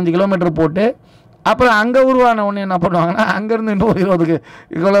 கிலோமீட்டர் 25 கிலோமீட்டர் போட்டு அப்புறம் அங்கே உருவான ஒன்று என்ன பண்ணுவாங்கன்னா அங்கேருந்து இன்னும் 20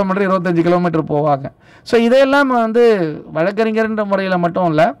 கிலோமீட்டர் 25 கிலோமீட்டர் போவாங்க. ஸோ இதையெல்லாம் வந்து வழக்கறிஞர்ன்ற முறையில் மட்டும்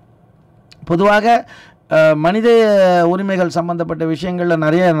இல்லை, பொதுவாக மனித உரிமைகள் சம்மந்தப்பட்ட விஷயங்களில்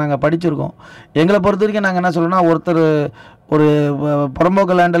நிறைய நாங்கள் படிச்சிருக்கோம். எங்களை பொறுத்த வரைக்கும் நாங்கள் என்ன சொல்லணும்னா, ஒருத்தர் ஒரு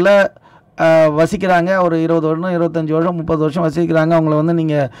புறம்போக்கு லேண்டில் வசிக்கிறாங்க, ஒரு 20 வருடம் 25 வருடம் 30 வருஷம் வசிக்கிறாங்க, அவங்கள வந்து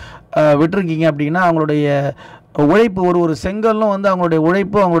நீங்கள் விட்டுருக்கீங்க அப்படின்னா அவங்களுடைய உழைப்பு, ஒரு செங்கல்லும் வந்து அவங்களுடைய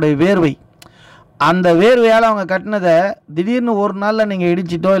உழைப்பு, அவங்களுடைய வேர்வை, அந்த வேர்வையால் அவங்க கட்டினதை திடீர்னு ஒரு நாளில் நீங்கள்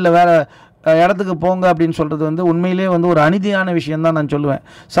இடிச்சிட்டோ இல்லை வேறு இடத்துக்கு போங்க அப்படின்னு சொல்கிறது வந்து உண்மையிலே வந்து ஒரு அநீதியான விஷயந்தான் நான் சொல்லுவேன்.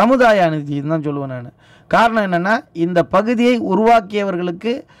 சமுதாய அநீதின்னு தான் சொல்லுவேன் நான். காரணம் என்னென்னா, இந்த பகுதியை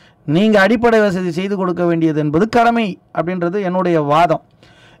உருவாக்கியவர்களுக்கு நீங்கள் அடிப்படை வசதி செய்து கொடுக்க வேண்டியது என்பது கடமை அப்படின்றது என்னுடைய வாதம்.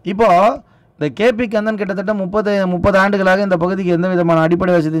 இப்போது இந்த கேபி கந்தன் கிட்டத்தட்ட 30 ஆண்டுகளாக இந்த பகுதிக்கு எந்த விதமான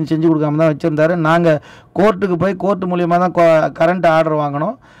அடிப்படை வசதியும் செஞ்சு கொடுக்காம தான் வச்சுருந்தாரு. நாங்கள் கோர்ட்டுக்கு போய் கோர்ட்டு மூலியமாக தான் கரண்ட் ஆர்டர்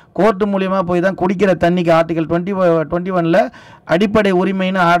வாங்கினோம். கோர்ட்டு மூலியமாக போய் தான் குடிக்கிற தண்ணிக்கு ஆர்டிகல் 21 அடிப்படை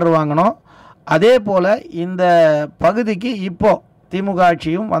உரிமைன்னு ஆர்டர் வாங்கினோம். அதே போல் இந்த பகுதிக்கு இப்போது திமுக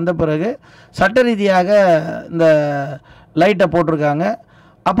ஆட்சியும் வந்த பிறகு சட்ட ரீதியாக இந்த லைட்டை போட்டிருக்காங்க.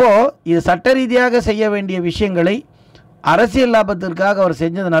 அப்போது இது சட்ட ரீதியாக செய்ய வேண்டிய விஷயங்களை அரசியல் லாபத்திற்காக அவர்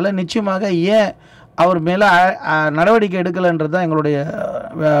செஞ்சதுனால நிச்சயமாக ஏன் அவர் மேலே நடவடிக்கை எடுக்கலைன்றது தான் எங்களுடைய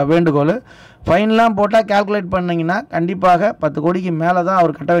வேண்டுகோள். ஃபைன்லாம் போட்டால் கால்குலேட் பண்ணிங்கன்னா கண்டிப்பாக 10 கோடிக்கு மேலே தான்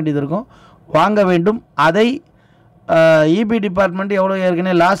அவர் கட்ட வேண்டியது இருக்கும், வாங்க வேண்டும். அதை இபி டிபார்ட்மெண்ட் எவ்வளோ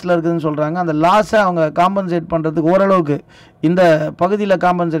ஏற்கனவே லாஸில் இருக்குதுன்னு சொல்கிறாங்க, அந்த லாஸை அவங்க காம்பன்சேட் பண்ணுறதுக்கு ஓரளவுக்கு இந்த பகுதியில்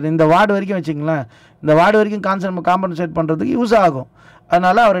காம்பன்சேட், இந்த வார்டு வரைக்கும் வச்சுங்களேன், இந்த வார்டு வரைக்கும் காம்பன்சேட் பண்ணுறதுக்கு யூஸ் ஆகும்.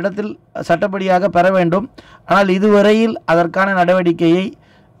 அதனால் அவரிடத்தில் சட்டப்படியாக பெற வேண்டும். ஆனால் இதுவரையில் அதற்கான நடவடிக்கையை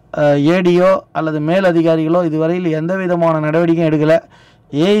ஏடியோ அல்லது மேல் அதிகாரிகளோ இதுவரையில் எந்த விதமான நடவடிக்கையும் எடுக்கலை.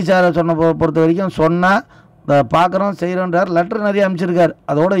 ஏஐசாரை பொறுத்த வரைக்கும் சொன்னால் பார்க்குறோம் செய்கிறோன்றார், லெட்டர் நிறைய அமைச்சிருக்கார்,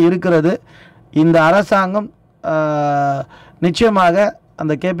 அதோடு இருக்கிறது. இந்த அரசாங்கம் நிச்சயமாக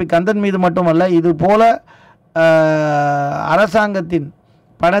அந்த கேபி கந்தன் மீது மட்டுமல்ல, இது போல் அரசாங்கத்தின்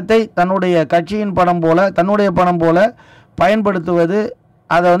பணத்தை தன்னுடைய கட்சியின் பணம் போல, தன்னுடைய பணம் போல பயன்படுத்துவது,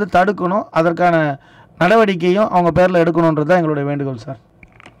 அதை வந்து தடுக்கணும். அதற்கான நடவடிக்கையும் அவங்க பேரில் எடுக்கணுன்றது தான் எங்களுடைய வேண்டுகோள் சார்.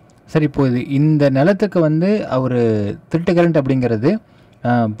 சரி, இப்போது இந்த நிலத்துக்கு வந்து அவர் திருட்டு கரண்ட் அப்படிங்கிறது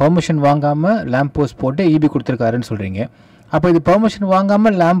பெர்மிஷன் வாங்காமல் லேம்ப் போஸ்ட் போட்டு இபி கொடுத்துருக்காருன்னு சொல்கிறீங்க. அப்போ இது பெர்மிஷன்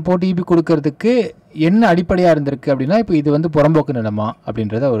வாங்காமல் லேம்ப் போட்டு இபி கொடுக்கறதுக்கு என்ன அடிப்படையாக இருந்திருக்கு அப்படின்னா, இப்போ இது வந்து புறம்போக்கு நிலமா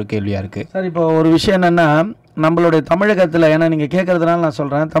அப்படின்றத ஒரு கேள்வியாக இருக்குது சார். இப்போ ஒரு விஷயம் என்னென்னா, நம்மளுடைய தமிழகத்தில், ஏன்னா நீங்கள் கேட்குறதுனால நான்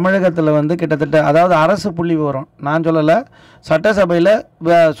சொல்கிறேன், தமிழகத்தில் வந்து கிட்டத்தட்ட, அதாவது அரசு புள்ளி விவரம் நான் சொல்லலை, சட்டசபையில்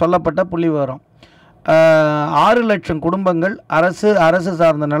சொல்லப்பட்ட புள்ளி விவரம், 6 லட்சம் குடும்பங்கள் அரசு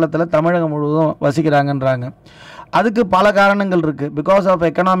சார்ந்த நிலத்தில் தமிழகம் முழுவதும் வசிக்கிறாங்கன்றாங்க. அதுக்கு பல காரணங்கள் இருக்குது. Because of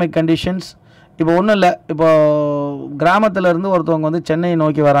economic conditions. இப்போ ஒன்றும் இல்லை, இப்போது கிராமத்திலேருந்து ஒருத்தவங்க வந்து சென்னை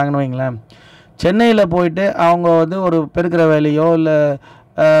நோக்கி வராங்கன்னு வைங்களேன், சென்னையில் போயிட்டு அவங்க வந்து ஒரு பெருக்கிற வேலையோ இல்லை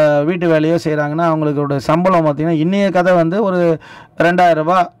வீட்டு வேலையோ செய்கிறாங்கன்னா அவங்களுக்கோட சம்பளம் பார்த்திங்கன்னா, இன்றைய கதை வந்து ஒரு 2000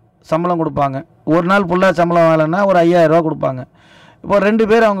 ரூபா சம்பளம் கொடுப்பாங்க. ஒரு நாள் ஃபுல்லாக சம்பளம் வேலைன்னா ஒரு 5000 ரூபா கொடுப்பாங்க. இப்போ 2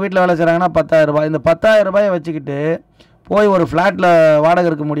 பேர் அவங்க வீட்டில் வேலை செய்கிறாங்கன்னா 10,000 ரூபாய். இந்த 10,000 ரூபாயை வச்சுக்கிட்டு போய் ஒரு ஃப்ளாட்டில் வாடகை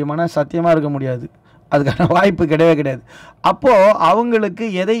இருக்க முடியுமானா சத்தியமாக இருக்க முடியாது, அதுக்கான வாய்ப்பு கிடையவே கிடையாது. அப்போது அவங்களுக்கு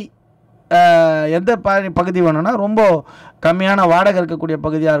எந்த பகுதி வேணும்னா ரொம்ப கம்மியான வாடகை இருக்கக்கூடிய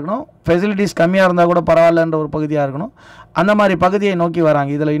பகுதியாக இருக்கணும், ஃபெசிலிட்டிஸ் கம்மியாக இருந்தால் கூட பரவாயில்லன்ற ஒரு பகுதியாக இருக்கணும். அந்த மாதிரி பகுதியை நோக்கி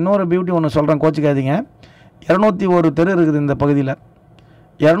வராங்க. இதில் இன்னொரு பியூட்டி ஒன்று சொல்கிறேன், கோச்சிக்காதீங்க. 201 தெரு இருக்குது இந்த பகுதியில்.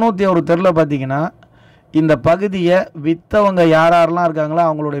 201 தெருவில் பார்த்தீங்கன்னா இந்த பகுதியை விற்றவங்க யாரெல்லாம் இருக்காங்களோ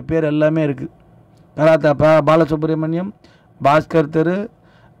அவங்களுடைய பேர் எல்லாமே இருக்குது. கராத்தாப்பா, பாலசுப்ரமணியம், பாஸ்கர் தெரு,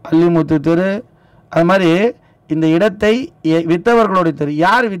 அல்லிமுத்து தெரு, அது மாதிரி இந்த இடத்தை விற்றவர்களுடைய தெரு.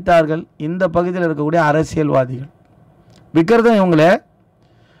 யார் விற்றார்கள்? இந்த பகுதியில் இருக்கக்கூடிய அரசியல்வாதிகள். விற்கிறதும் இவங்களே,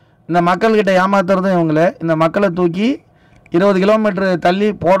 இந்த மக்கள்கிட்ட ஏமாத்துறதும் இவங்களே, இந்த மக்களை தூக்கி 20 கிலோமீட்டர் தள்ளி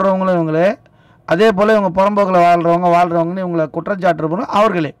போடுறவங்களும் இவங்களே, அதே போல் இவங்க புறம்போக்கில் வாழ்கிறவங்கன்னு இவங்களை குற்றச்சாட்டுறவங்க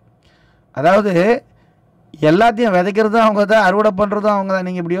அவர்களே. அதாவது எல்லாத்தையும் விதைக்கிறதும் அவங்க தான், அறுவடை பண்ணுறதும் அவங்க தான்.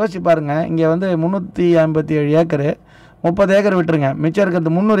 நீங்கள் இப்படி யோசிச்சு பாருங்கள், இங்கே வந்து 357 ஏக்கரு, 30 ஏக்கர் விட்டுருங்க, மிச்சம்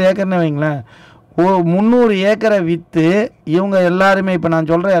இருக்கிறது 300 ஏக்கர்னு வைங்களேன். 300 ஏக்கரை விற்று இவங்க எல்லாருமே, இப்போ நான்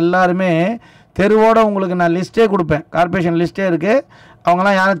சொல்கிற எல்லாருமே தெருவோடு உங்களுக்கு நான் லிஸ்ட்டே கொடுப்பேன், கார்பரேஷன் லிஸ்ட்டே இருக்குது.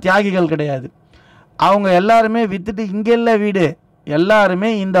 அவங்களாம் யாரும் தியாகிகள் கிடையாது. அவங்க எல்லாருமே விற்றுட்டு இங்கே இல்லை வீடு, எல்லாருமே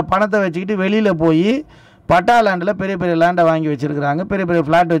இந்த பணத்தை வச்சுக்கிட்டு வெளியில் போய் பட்டா லேண்டில் பெரிய பெரிய லேண்டை வாங்கி வச்சுருக்கிறாங்க, பெரிய பெரிய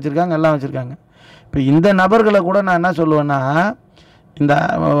ஃப்ளாட் வச்சுருக்காங்க, எல்லாம் வச்சுருக்காங்க. இப்போ இந்த நபர்களை கூட நான் என்ன சொல்லுவேன்னா, இந்த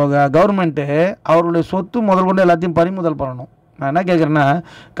கவர்மெண்ட்டு அவர்களுடைய சொத்து முதல் கொண்டு எல்லாத்தையும் பறிமுதல் பண்ணணும். நான் என்ன கேட்குறேன்னா,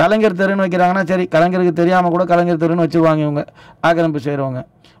 கலைஞர் தெருன்னு வைக்கிறாங்கன்னா சரி, கலைஞருக்கு தெரியாமல் கூட கலைஞர் தெருன்னு வச்சுருவாங்க இவங்க ஆக்கிரமிப்பு செய்கிறவங்க.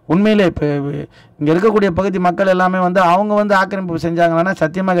 உண்மையிலே இப்போ இங்கே இருக்கக்கூடிய பகுதி மக்கள் எல்லாமே வந்து அவங்க வந்து ஆக்கிரமிப்பு செஞ்சாங்கன்னா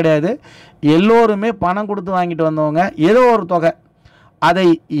சத்தியமாக கிடையாது. எல்லோருமே பணம் கொடுத்து வாங்கிட்டு வந்தவங்க, ஏதோ ஒரு தொகை. அதை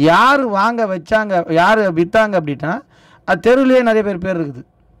யார் வாங்க வச்சாங்க, யார் விற்றாங்க அப்படின்னா அது தெருவிலேயே நிறைய பேர் இருக்குது.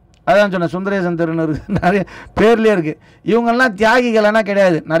 அதான் சொன்னேன், சுந்தரேசன் தெருன்னு இருக்குது, நிறைய பேர்லேயே இருக்குது. இவங்கெல்லாம் தியாகிகளெல்லாம்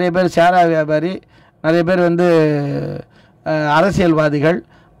கிடையாது. நிறைய பேர் சேரா வியாபாரி, நிறைய பேர் வந்து அரசியல்வாதிகள்.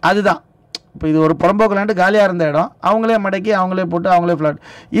 அதுதான் இப்போ இது ஒரு புறம்போக்கு லேண்டு காலியாக இருந்த இடம், அவங்களே மடக்கி அவங்களே போட்டு அவங்களே ஃப்ளாட்.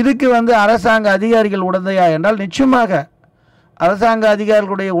 இதுக்கு வந்து அரசாங்க அதிகாரிகள் உடந்தையா என்றால் நிச்சயமாக அரசாங்க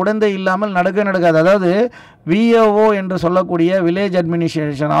அதிகாரிகளுடைய உடந்தை இல்லாமல் நடக்காது. அதாவது விஏஓ என்று சொல்லக்கூடிய வில்லேஜ்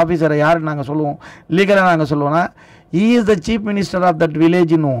அட்மினிஸ்ட்ரேஷன் ஆஃபீஸரை யார் நாங்கள் சொல்லுவோம், லீகலாக நாங்கள் சொல்லுவோம்னா ஈ is the chief minister of that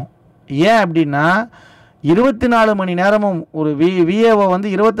வில்லேஜ்னுவோம். ஏன் அப்படின்னா 24 மணி நேரமும் ஒரு விஏஓ வந்து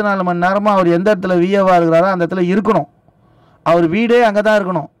 24 மணி நேரமும் அவர் எந்த இடத்துல விஏஓவாக இருக்கிறாரோ அந்த இடத்துல இருக்கணும். அவர் வீடே அங்கே தான்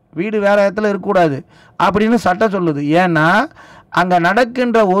இருக்கணும், வீடு வேறு இடத்துல இருக்கக்கூடாது அப்படின்னு சட்டம் சொல்லுது. ஏன்னா அங்கே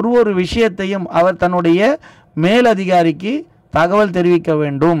நடக்கின்ற ஒரு விஷயத்தையும் அவர் தன்னுடைய மேலதிகாரிக்கு தகவல் தெரிவிக்க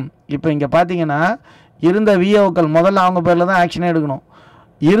வேண்டும். இப்போ இங்கே பார்த்தீங்கன்னா இருந்த விஏஓக்கள் முதல்ல அவங்க பேரில் தான் ஆக்ஷனே எடுக்கணும்.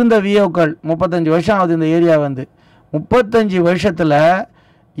 இருந்த விஏஓக்கள் 35 வருஷம் ஆகுது இந்த ஏரியா வந்து. 35 வருஷத்தில்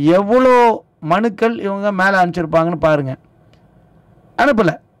எவ்வளோ மனுக்கள் இவங்க மேலே அனுப்பிச்சிருப்பாங்கன்னு பாருங்கள்.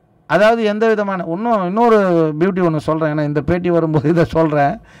 அனுப்பலை. அதாவது எந்த விதமான இன்னொரு பியூட்டி ஒன்று சொல்கிறேன், ஏன்னா இந்த பேட்டி வரும்போது இதை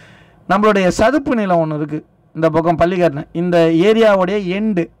சொல்கிறேன். நம்மளுடைய சதுப்பு நிலம் ஒன்று இருக்குது இந்த பக்கம் பள்ளிக்கரணை, இந்த ஏரியாவுடைய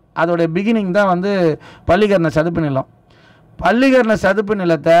எண்டு, அதோடைய பிகினிங் தான் வந்து பள்ளிக்கரணை சதுப்பு நிலம். பள்ளிக்கரணை சதுப்பு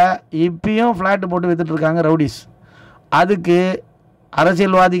நிலத்தை இப்பயும் ஃப்ளாட்டு போட்டு விற்றுட்ருக்காங்க ரவுடிஸ். அதுக்கு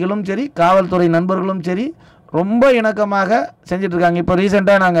அரசியல்வாதிகளும் சரி, காவல்துறை நண்பர்களும் சரி ரொம்ப இணக்கமாக செஞ்சிட்ருக்காங்க. இப்போ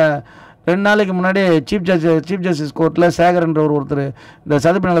ரீசெண்டாக நாங்கள் 2 நாளைக்கு முன்னாடி சீஃப் ஜஸ்டிஸ் கோர்ட்டில் சேகர்ன்ற ஒருத்தர் இந்த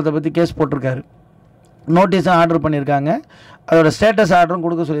சதுப்பு நிலத்தை பற்றி கேஸ் போட்டிருக்காரு. நோட்டீஸும் ஆர்டர் பண்ணியிருக்காங்க, அதோட ஸ்டேட்டஸ் ஆர்டரும்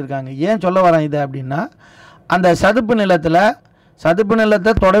கொடுக்க சொல்லியிருக்காங்க. ஏன் சொல்ல வரேன் இது அப்படின்னா, அந்த சதுப்பு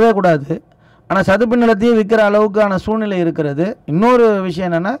நிலத்தை தொடவே கூடாது, ஆனால் சதுப்பு நிலத்தையும் விற்கிற அளவுக்கான சூழ்நிலை இருக்கிறது. இன்னொரு விஷயம்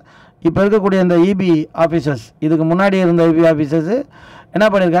என்னென்னா, இப்போ இருக்கக்கூடிய இந்த இபி ஆஃபீஸர்ஸ், இதுக்கு முன்னாடி இருந்த இபி ஆஃபீஸர்ஸு என்ன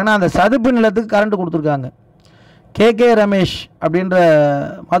பண்ணியிருக்காங்கன்னா அந்த சதுப்பு நிலத்துக்கு கரண்ட் கொடுத்துருக்காங்க. கே ரமேஷ் அப்படின்ற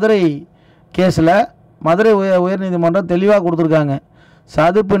மதுரை கேஸில் மதுரை உயர்நீதிமன்றம் தெளிவாக கொடுத்துருக்காங்க.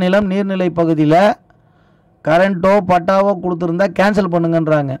 சதுப்பு நிலம் நீர்நிலை பகுதியில் கரண்ட்டோ பட்டாவோ கொடுத்துருந்தா கேன்சல்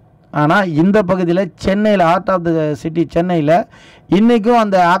பண்ணுங்கன்றாங்க. ஆனால் இந்த பகுதியில் சென்னையில், ஹார்ட் ஆஃப் த சிட்டி சென்னையில் இன்றைக்கும்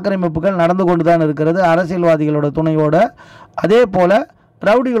அந்த ஆக்கிரமிப்புகள் நடந்து கொண்டு தான் இருக்கிறது, அரசியல்வாதிகளோட துணையோட, அதே போல்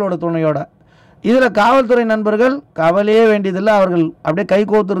ரவுடிகளோட துணையோட. இதில் காவல்துறை நண்பர்கள் கவலையே வேண்டியதில்லை, அவர்கள் அப்படியே கை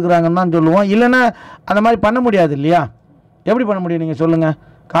கோத்துருக்குறாங்கன்னு தான் சொல்லுவோம். இல்லைன்னா அந்த மாதிரி பண்ண முடியாது இல்லையா? எப்படி பண்ண முடியும் நீங்கள் சொல்லுங்கள்?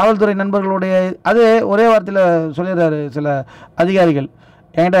 காவல்துறை நண்பர்களுடைய அது ஒரே வார்த்தையில் சொல்லிடுறாரு சில அதிகாரிகள்.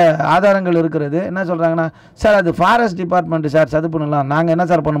 என்கிட்ட ஆதாரங்கள் இருக்கிறது. என்ன சொல்கிறாங்கன்னா, சார் அது ஃபாரஸ்ட் டிபார்ட்மெண்ட்டு சார், சதுப்பு நிலம், நாங்கள் என்ன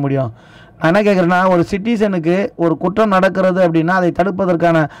சார் பண்ண முடியும்? நான் என்ன கேட்குறேன்னா, ஒரு சிட்டிசனுக்கு ஒரு குற்றம் நடக்கிறது அப்படின்னா அதை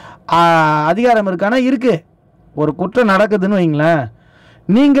தடுப்பதற்கான அதிகாரம் இருக்கானா? இருக்குது. ஒரு குற்றம் நடக்குதுன்னு வைங்களேன்,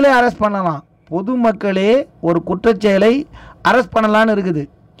 நீங்களே அரெஸ்ட் பண்ணலாம். பொதுமக்களே ஒரு குற்றச்செயலை அரெஸ்ட் பண்ணலான்னு இருக்குது.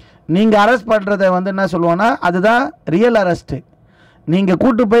 நீங்கள் அரெஸ்ட் பண்ணுறதை வந்து என்ன சொல்லுவோன்னா அதுதான் ரியல் அரெஸ்ட்டு. நீங்கள்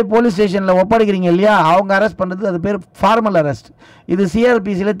கூட்டு போய் போலீஸ் ஸ்டேஷனில் ஒப்படைக்கிறீங்க இல்லையா, அவங்க அரெஸ்ட் பண்ணுறது அது பேர் ஃபார்மல் அரெஸ்ட். இது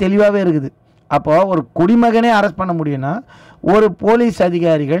சிஆர்பிசியில் தெளிவாகவே இருக்குது. அப்போது ஒரு குடிமகனே அரெஸ்ட் பண்ண முடியும்னா ஒரு போலீஸ்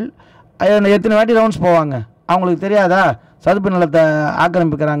அதிகாரிகள் எத்தனை வாட்டி ரவுண்ட்ஸ் போவாங்க? அவங்களுக்கு தெரியாதா சதுப்பு நிலத்தை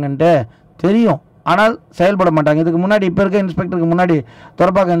ஆக்கிரமிப்புக்கிறாங்கன்ட்டு? தெரியும், ஆனால் செயல்பட மாட்டாங்க. இதுக்கு முன்னாடி இப்போ இருக்க இன்ஸ்பெக்டருக்கு முன்னாடி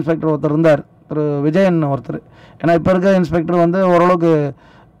துறப்பாக்க இன்ஸ்பெக்டர் ஒருத்தர் இருந்தார், திரு விஜயன் ஒருத்தர். ஏன்னா இப்போ இருக்க இன்ஸ்பெக்டர் வந்து ஓரளவுக்கு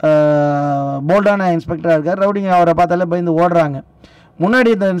போல்டான இன்ஸ்பெக்டராக இருக்கார். ரவுடிங்க அவரை பார்த்தாலே பயந்து ஓடுறாங்க. முன்னாடி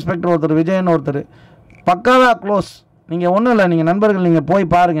இந்த இன்ஸ்பெக்டர் ஒருத்தர் விஜயன் ஒருத்தர் பக்காவாக க்ளோஸ். நீங்கள் ஒன்றும் இல்லை, நீங்கள் நண்பர்கள் நீங்கள் போய்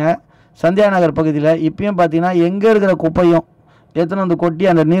பாருங்கள். சந்தியா நகர் பகுதியில் இப்பயும் பார்த்தீங்கன்னா எங்கே இருக்கிற குப்பையும் எத்தனை வந்து கொட்டி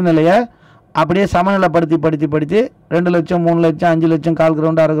அந்த நீர்நிலையை அப்படியே சமநிலைப்படுத்தி 2 லட்சம் 3 லட்சம் 5 லட்சம் 1/4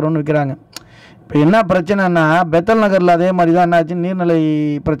 கிரவுண்டு 1/2 கிரவுண்டு விற்கிறாங்க. இப்போ என்ன பிரச்சனைன்னா, பெத்தல் நகரில் அதே மாதிரி தான் என்னாச்சு, நீர்நிலை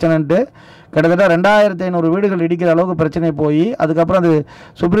பிரச்சனைன்ட்டு கிட்டத்தட்ட 2500 வீடுகள் இடிக்கிற அளவுக்கு பிரச்சனை போய் அதுக்கப்புறம் அது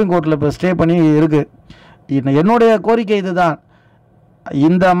சுப்ரீம் கோர்ட்டில் இப்போ ஸ்டே பண்ணி இருக்குது. என்னுடைய கோரிக்கை இதுதான்,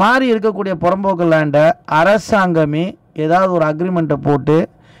 இந்த மாதிரி இருக்கக்கூடிய புறம்போக்கு லேண்டை அரசாங்கமே ஏதாவது ஒரு அக்ரிமெண்ட்டை போட்டு,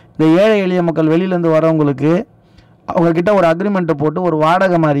 இந்த ஏழை எளிய மக்கள் வெளியிலேருந்து வரவங்களுக்கு அவங்கக்கிட்ட ஒரு அக்ரிமெண்ட்டை போட்டு ஒரு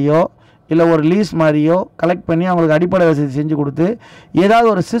வாடகை மாதிரியோ இல்லை ஒரு லீஸ் மாதிரியோ கலெக்ட் பண்ணி அவங்களுக்கு அடிப்படை வசதி செஞ்சு கொடுத்து ஏதாவது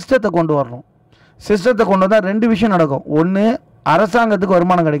ஒரு சிஸ்டத்தை கொண்டு வரணும். சிஸ்டத்தை கொண்டு வந்தால் 2 விஷயம் நடக்கும். ஒன்று, அரசாங்கத்துக்கு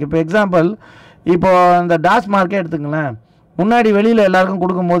வருமானம் கிடைக்கும். இப்போ எக்ஸாம்பிள், இப்போது இந்த டாஸ்மார்க்கே எடுத்துங்களேன். முன்னாடி வெளியில் எல்லாருக்கும்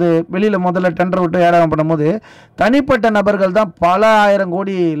கொடுக்கும்போது வெளியில் முதல்ல டெண்டர் விட்டு ஏடாகம் பண்ணும்போது தனிப்பட்ட நபர்கள் தான் பல ஆயிரம்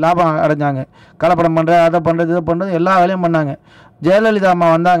கோடி லாபம் அடைஞ்சாங்க. கலப்படம் பண்ணுற அதை பண்ணுறது இதை பண்ணுறது எல்லா வேலையும் பண்ணாங்க. ஜெயலலிதா அம்மா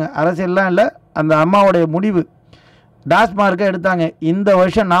வந்தாங்க, அரசியல்லாம் இல்லை, அந்த அம்மாவுடைய முடிவு டாஸ்மார்க்கை எடுத்தாங்க. இந்த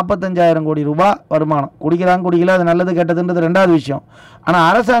வருஷம் 45,000 கோடி ரூபாய் வருமானம். குடிக்கிறாங்க குடிக்கல, அது நல்லது கெட்டதுன்றது ரெண்டாவது விஷயம். ஆனால்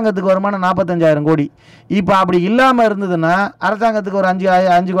அரசாங்கத்துக்கு வருமானம் 45,000 கோடி. இப்போ அப்படி இல்லாமல் இருந்ததுன்னா அரசாங்கத்துக்கு ஒரு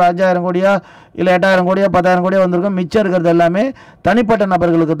 5,000 கோடியோ இல்லை 8,000 கோடியோ 10,000 கோடியோ வந்திருக்கும். மிச்சம் இருக்கிறது எல்லாமே தனிப்பட்ட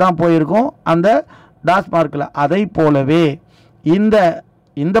நபர்களுக்கு தான் போயிருக்கும் அந்த டாஸ்மார்க்கில். அதை போலவே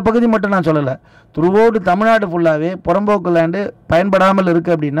இந்த பகுதி மட்டும் நான் சொல்லலை, த்ரூஅவுட் தமிழ்நாடு ஃபுல்லாகவே புறம்போக்கு லேண்டு பயன்படாமல்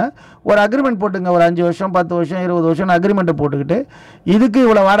இருக்குது அப்படின்னா ஒரு அக்ரிமெண்ட் போட்டுங்க. ஒரு 5 வருஷம் 10 வருஷம் 20 வருஷம் அக்ரிமெண்ட்டை போட்டுக்கிட்டு இதுக்கு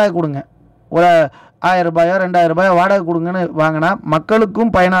இவ்வளோ வாடகை கொடுங்க, ஒரு 1000 ரூபாயோ 2000 ரூபாயோ வாடகை கொடுங்கன்னு வாங்கினா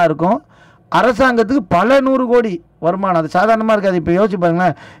மக்களுக்கும் பயனாக இருக்கும், அரசாங்கத்துக்கு பல 100 கோடி வருமானம். அது சாதாரணமாக இருக்காது. இப்போ யோசிச்சு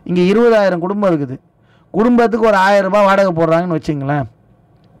பாருங்களேன், இங்கே 20,000 குடும்பம் இருக்குது, குடும்பத்துக்கு ஒரு 1000 ரூபாய் வாடகை போடுறாங்கன்னு வச்சுங்களேன்.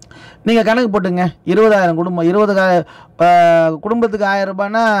 நீங்கள் கணக்கு போட்டுங்க, 20,000 குடும்பம், 20 குடும்பத்துக்கு 1000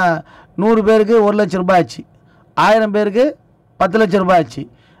 ரூபாய்னா 100 பேருக்கு 1 லட்ச ரூபாய் ஆச்சு, 1000 பேருக்கு 10 லட்ச ரூபாய் ஆச்சு.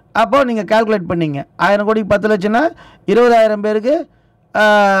 அப்போது நீங்கள் கால்குலேட் பண்ணிங்க, 1000 கோடிக்கு 10 லட்சம்னா 20,000 பேருக்கு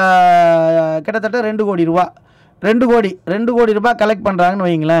கிட்டத்தட்ட 2 கோடி ரூபா. 2 கோடி ரூபாய் கலெக்ட் பண்ணுறாங்கன்னு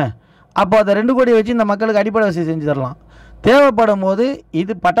வைங்களேன். அப்போ அதை 2 கோடியை வச்சு இந்த மக்களுக்கு அடிப்படை வசதி செஞ்சு தரலாம். தேவைப்படும் போது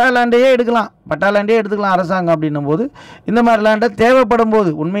இது பட்டா லேண்டையே எடுத்துக்கலாம் அரசாங்கம் அப்படின்னும் போது இந்த மாதிரி லேண்டை தேவைப்படும் போது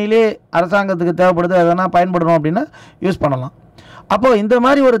உண்மையிலே அரசாங்கத்துக்கு தேவைப்படுது எதனா பயன்படணும் அப்படின்னா யூஸ் பண்ணலாம். அப்போது இந்த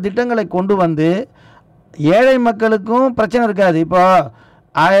மாதிரி ஒரு திட்டங்களை கொண்டு வந்து ஏழை மக்களுக்கும் பிரச்சனை இருக்காது. இப்போ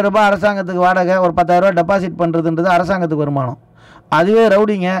 1000 ரூபாய் அரசாங்கத்துக்கு வாடகை, ஒரு 10,000 ரூபாய் டெபாசிட் பண்ணுறதுன்றது அரசாங்கத்துக்கு வருமானம். அதுவே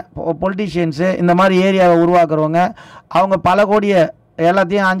ரவுடிங்க, பொலிட்டீஷியன்ஸு, இந்த மாதிரி ஏரியாவை உருவாக்குறவங்க, அவங்க பல கோடியை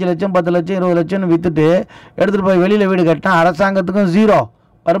எல்லாத்தையும் 5 லட்சம் 10 லட்சம் 20 லட்சம்னு விற்றுட்டு எடுத்துகிட்டு போய் வெளியில் வீடு கட்டினா அரசாங்கத்துக்கும் ஜீரோ,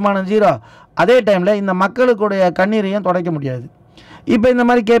 வருமானம் ஜீரோ. அதே டைமில் இந்த மக்களுக்குடைய கண்ணீரையும் துடைக்க முடியாது. இப்போ இந்த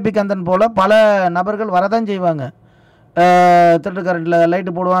மாதிரி கேபி கந்தன் போல் பல நபர்கள் வரதான் செய்வாங்க. திருட்டு கரண்ட்டில்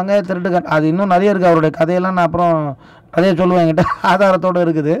லைட்டு போடுவாங்க, அது இன்னும் நிறைய இருக்குது. அவருடைய கதையெல்லாம் நான் அப்புறம் நிறைய சொல்லுவேன், என்கிட்ட ஆதாரத்தோடு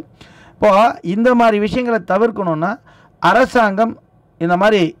இருக்குது. இப்போது இந்த மாதிரி விஷயங்களை தவிர்க்கணுன்னா அரசாங்கம் இந்த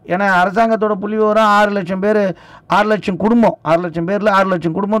மாதிரி, ஏன்னா அரசாங்கத்தோட புள்ளி விவரம் 6 லட்சம் பேர், 6 லட்சம் குடும்பம், 6 லட்சம் பேரில் 6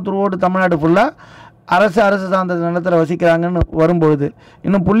 லட்சம் குடும்பம் த்ரூஅவுட் தமிழ்நாடு ஃபுல்லாக அரசு சார்ந்த நிலத்தில் வசிக்கிறாங்கன்னு வரும்பொழுது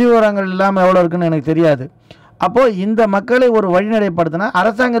இன்னும் புள்ளி விவரங்கள் இல்லாமல் எவ்வளோ இருக்குன்னு எனக்கு தெரியாது. அப்போது இந்த மக்களை ஒரு வழிநடைப்படுத்தினா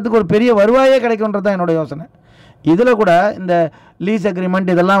அரசாங்கத்துக்கு ஒரு பெரிய வருவாயே கிடைக்கும்ன்றது தான் என்னோடய யோசனை. இதில் கூட இந்த லீஸ்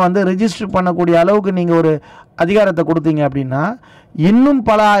அக்ரிமெண்ட் இதெல்லாம் வந்து ரிஜிஸ்டர் பண்ணக்கூடிய அளவுக்கு நீங்கள் ஒரு அதிகாரத்தை கொடுத்தீங்க அப்படின்னா இன்னும்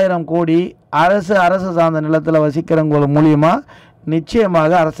பல 1000 கோடி அரசு சார்ந்த நிலத்தில் வசிக்கிறவங்க மூலியமாக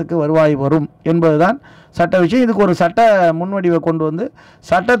நிச்சயமாக அரசுக்கு வருவாய் வரும் என்பதுதான் சட்ட விஷயம். இதுக்கு ஒரு சட்ட முன்வடிவை கொண்டு வந்து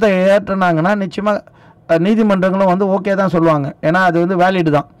சட்டத்தை ஏற்றினாங்கன்னா நிச்சயமாக நீதிமன்றங்களும் வந்து ஓகே தான் சொல்லுவாங்க. ஏன்னா அது வந்து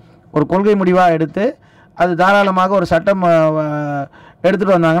வேலிடு தான். ஒரு கொள்கை முடிவாக எடுத்து அது தாராளமாக ஒரு சட்டம்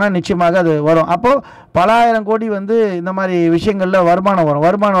எடுத்துகிட்டு வந்தாங்கன்னா நிச்சயமாக அது வரும். அப்போது பல 1000 கோடி வந்து இந்த மாதிரி விஷயங்களில் வருமானம் வரும்.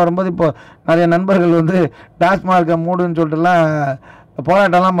 வருமானம் வரும்போது இப்போ நிறைய நண்பர்கள் வந்து டாஸ்மார்க்கை மூடுன்னு சொல்லிட்டுலாம்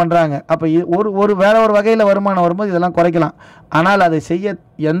போராட்டம்லாம் பண்ணுறாங்க. அப்போ ஒரு வேற ஒரு வகையில் வருமானம் வரும்போது இதெல்லாம் குறைக்கலாம். ஆனால் அதை செய்ய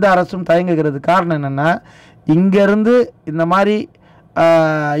எந்த அரசும் தயங்குகிறது. காரணம் என்னென்னா, இங்கேருந்து இந்த மாதிரி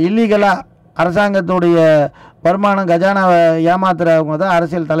இல்லீகலாக அரசாங்கத்துடைய வருமானம் கஜானாவை ஏமாத்துறவங்க தான்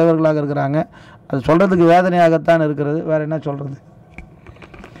அரசியல் தலைவர்களாக இருக்கிறாங்க. அது சொல்கிறதுக்கு வேதனையாகத்தான் இருக்கிறது. வேறு என்ன சொல்கிறது?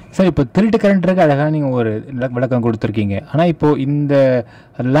 சார், இப்போ திருட்டு கரண்ட்டுக்கு அழகாக நீங்கள் ஒரு விளக்கம் கொடுத்துருக்கீங்க. ஆனால் இப்போது இந்த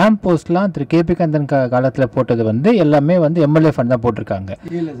லேம்ப் போஸ்ட்லாம் திரு கேபி கந்தன் காலத்தில் போட்டது வந்து எல்லாமே வந்து எம்எல்ஏ ஃபண்ட் தான் போட்டிருக்காங்க.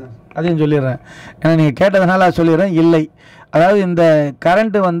 இல்லை சார், அதையும் சொல்லிடுறேன். ஏன்னா நீங்கள் கேட்டதுனால சொல்லிடுறேன். இல்லை, அதாவது இந்த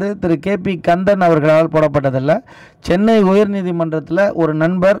கரண்ட்டு வந்து திரு கேபி கந்தன் அவர்களால் போடப்பட்டதில்லை. சென்னை உயர்நீதிமன்றத்தில் ஒரு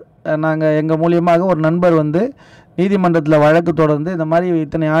நண்பர், எங்கள் மூலியமாக ஒரு நண்பர் வந்து நீதிமன்றத்தில் வழக்கு தொடர்ந்து இந்த மாதிரி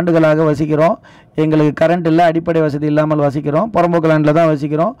இத்தனை ஆண்டுகளாக வசிக்கிறோம், எங்களுக்கு கரண்ட் இல்லை, அடிப்படை வசதி இல்லாமல் வசிக்கிறோம், புறம்போக்கு லேண்டில் தான்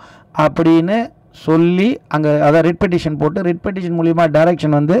வசிக்கிறோம் அப்படின்னு சொல்லி அங்கே அதை ரிட் பெட்டிஷன் போட்டு, ரிட் பெட்டிஷன் மூலிமா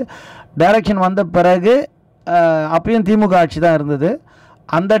டைரக்ஷன் வந்த பிறகு அப்பயும் திமுக ஆட்சி தான் இருந்தது.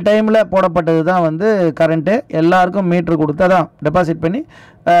 அந்த டைமில் போடப்பட்டது தான் வந்து கரண்ட்டு. எல்லாருக்கும் மீட்ரு கொடுத்து தான் டெபாசிட் பண்ணி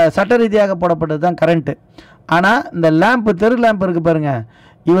சட்ட ரீதியாக போடப்பட்டது தான் கரண்ட்டு. ஆனால் இந்த லேம்ப்பு, தெரு லேம்ப் இருக்குது பாருங்கள்,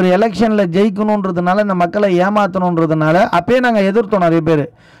 இவர் எலெக்ஷனில் ஜெயிக்கணுன்றதுனால, இந்த மக்களை ஏமாற்றணுன்றதுனால அப்பயே நாங்கள் எதிர்த்தோம் நிறைய பேர்.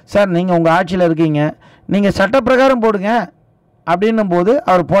 சார், நீங்கள் உங்கள் ஆட்சியில் இருக்கீங்க, நீங்கள் சட்டப்பிரகாரம் போடுங்க அப்படின்னும் போது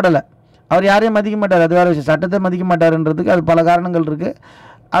அவர் போடலை. அவர் யாரையும் மதிக்க மாட்டார், அது வேறு விஷயம். சட்டத்தை மதிக்க மாட்டார்ன்றதுக்கு அது பல காரணங்கள் இருக்குது.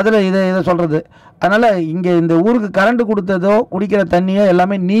 அதில் இதை சொல்கிறது. அதனால் இங்கே இந்த ஊருக்கு கரண்ட் கொடுத்ததோ குடிக்கிற தண்ணியோ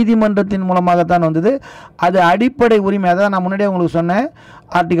எல்லாமே நீதிமன்றத்தின் மூலமாகத்தான் வந்தது. அது அடிப்படை உரிமை. அதான் நான் முன்னாடியே உங்களுக்கு சொன்னேன்,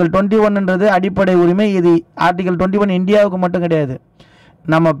 ஆர்டிகல் 21ன்றது அடிப்படை உரிமை. இது ஆர்டிகல் 21 இந்தியாவுக்கு மட்டும் கிடையாது.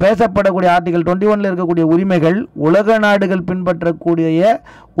 நம்ம பேசப்படக்கூடிய ஆர்டிகல் 21ல் இருக்கக்கூடிய உரிமைகள் உலக நாடுகள் பின்பற்றக்கூடிய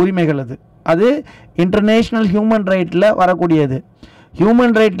உரிமைகள். அது அது இன்டர்நேஷ்னல் ஹியூமன் ரைட்டில் வரக்கூடியது.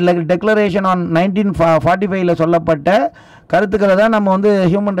 ஹியூமன் ரைட் டெக்ளரேஷன் ஆன் 1945 சொல்லப்பட்ட கருத்துக்களை தான் நம்ம வந்து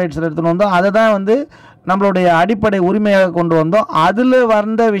ஹியூமன் ரைட்ஸில் எடுத்துகிட்டு வந்தோம். அதை தான் வந்து நம்மளுடைய அடிப்படை உரிமையாக கொண்டு வந்தோம். அதில்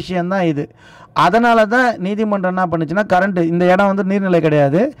வந்த விஷயந்தான் இது. அதனால தான் நீதிமன்றம் என்ன பண்ணுச்சுன்னா, கரண்ட்டு இந்த இடம் வந்து நீர்நிலை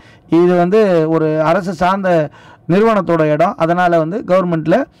கிடையாது, இது வந்து ஒரு அரசு சார்ந்த நிறுவனத்தோட இடம். அதனால் வந்து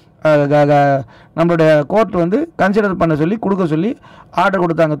கவர்மெண்ட்டில் நம்மளுடைய கோர்ட் வந்து கன்சிடர் பண்ண சொல்லி கொடுக்க சொல்லி ஆர்டர்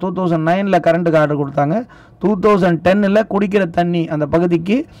கொடுத்தாங்க. 2009 கரண்ட்டுக்கு ஆர்டர் கொடுத்தாங்க. 2010 குடிக்கிற தண்ணி அந்த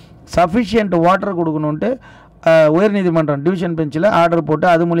பகுதிக்கு சஃபிஷியன்ட் வாட்டர் கொடுக்கணுன்ட்டு உயர்நீதிமன்றம் டிவிஷன் பெஞ்சில் ஆர்டர் போட்டு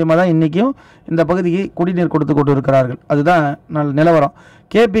அது மூலியமாக தான் இன்றைக்கும் இந்த பகுதிக்கு குடிநீர் கொடுத்து கொண்டு இருக்கிறார்கள். அதுதான் நிலவரம்.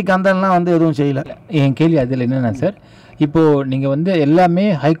 கேபி கந்தன்லாம் வந்து எதுவும் செய்யலை. என் கேள்வி அதில் என்னென்னா சார், இப்போது நீங்கள் வந்து எல்லாமே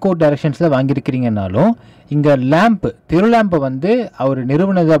ஹைகோர்ட் டைரக்ஷன்ஸில் வாங்கியிருக்கிறீங்கன்னாலும் இங்கே தெரு லேம்பை வந்து அவர்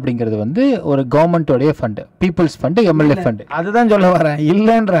நிறுவனது அப்படிங்கிறது வந்து ஒரு கவர்மெண்ட்டோடைய fund, peoples fund, MLA fund. அதுதான் சொல்ல வரேன்,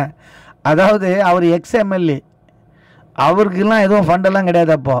 இல்லைன்றேன். அதாவது அவர் எம்எல்ஏ, அவருக்கெல்லாம் எதுவும் ஃபண்டெல்லாம்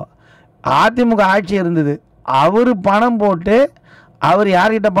கிடையாது. அப்போது அதிமுக ஆட்சி இருந்தது. அவர் பணம் போட்டு அவர்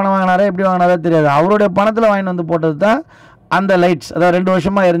யார்கிட்ட பணம் வாங்கினாரோ எப்படி வாங்கினாரோ தெரியாது, அவருடைய பணத்தில் வாங்கிட்டு வந்து போட்டது தான் அந்த லைட்ஸ். அதாவது 2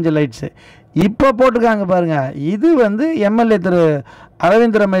 வருஷமாக எரிஞ்ச லைட்ஸு இப்போ போட்டிருக்காங்க பாருங்கள். இது வந்து எம்எல்ஏ திரு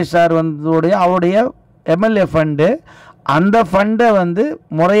அரவிந்த் ரமேஷ் சார் வந்து அவருடைய எம்எல்ஏ ஃபண்டு. அந்த ஃபண்டை வந்து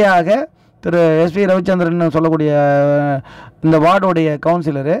முறையாக திரு எஸ்வி ரவிச்சந்திரன் சொல்லக்கூடிய இந்த வார்டுடைய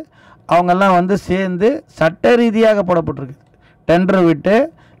கவுன்சிலரு அவங்கெல்லாம் வந்து சேர்ந்து சட்ட ரீதியாக போடப்பட்டிருக்கு. டெண்டர் விட்டு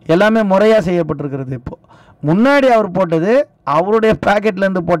எல்லாமே முறையாக செய்யப்பட்டிருக்கிறது. இப்போது முன்னாடி அவர் போட்டது அவருடைய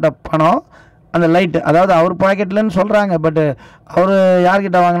பாக்கெட்லேருந்து போட்ட பணம், அந்த லைட்டு, அதாவது அவர் பாக்கெட்லன்னு சொல்கிறாங்க. பட்டு அவர்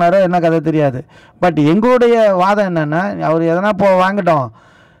யார்கிட்ட வாங்கினாரோ என்ன கதை தெரியாது. பட் எங்களுடைய வாதம் என்னென்னா, அவர் எதனா வாங்கிட்டோம்,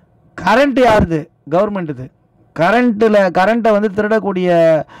 கரண்ட்டு யாருது? கவர்மெண்ட்டுது. கரண்ட்டை வந்து திருடக்கூடிய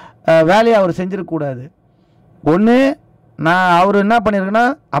வேலையை அவர் செஞ்சிடக்கூடாது. ஒன்று அவர் என்ன பண்ணியிருக்குன்னா,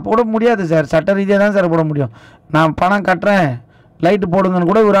 அப்போ கூட முடியாது சார், சட்ட ரீதியாக தான் சார் போட முடியும். நான் பணம் கட்டுறேன் லைட்டு போடுங்கன்னு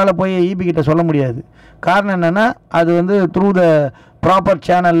கூட இவரால் போய் இபி கிட்ட சொல்ல முடியாது. காரணம் என்னென்னா, அது வந்து த்ரூ த ப்ராப்பர்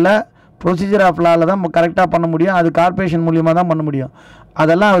சேனலில் ப்ரொசீஜர் ஆஃப் லாவில் தான் கரெக்டாக பண்ண முடியும். அது கார்பரேஷன் மூலியமாக தான் பண்ண முடியும்.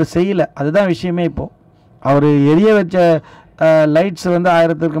 அதெல்லாம் அவர் செய்யலை. அதுதான் விஷயமே. இப்போது அவர் எரிய வச்ச லைட்ஸ் வந்து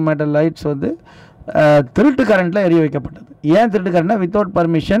 1000க்கும் மேட்ட லைட்ஸ் வந்து திருட்டு கரண்ட்டில் எரிய வைக்கப்பட்டது. ஏன் திருட்டு கரண்ட்னா, without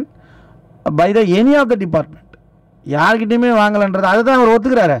permission by the any of the department, யார்கிட்டையுமே வாங்கலைன்றது. அதுதான் அவர்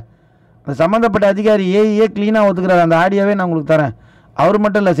ஒத்துக்கிறாரு. அந்த சம்மந்தப்பட்ட அதிகாரி ஏஇஏ க்ளீனாக ஒத்துக்கிறாரு. அந்த ஆடியோவே நான் உங்களுக்கு தரேன். அவர்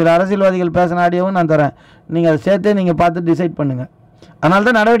மட்டும் இல்லை, சில அரசியல்வாதிகள் பேசின ஆடியோவும் நான் தரேன். நீங்கள் அதை சேர்த்தே நீங்கள் பார்த்து டிசைட் பண்ணுங்கள். அதனால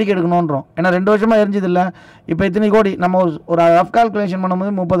தான் நடவடிக்கை எடுக்கணுன்றோம். ஏன்னா 2 வருஷமாக எரிஞ்சதில்லை. இப்போ இத்தனை கோடி நம்ம ஒரு ரஃப் கால்குலேஷன்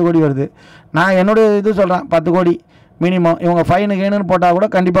பண்ணும்போது 30 கோடி வருது. நான் என்னுடைய இது சொல்கிறேன், 10 கோடி மினிமம். இவங்க ஃபைனு போட்டால் கூட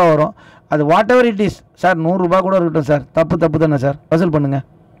கண்டிப்பாக வரும். அது what ever it is sir, 100 ரூபா கூட இருக்கட்டும் சார், தப்பு தானே சார், வசூல் பண்ணுங்கள்.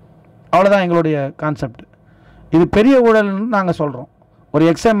 அவ்வளோதான் எங்களுடைய கான்செப்ட். இது பெரிய ஊழல்னு நாங்கள் சொல்கிறோம். ஒரு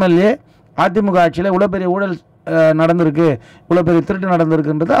எம்எல்ஏ அதிமுக ஆட்சியில் இவ்வளோ பெரிய ஊழல் நடந்திருக்கு, இவ்வளோ பெரிய திருட்டு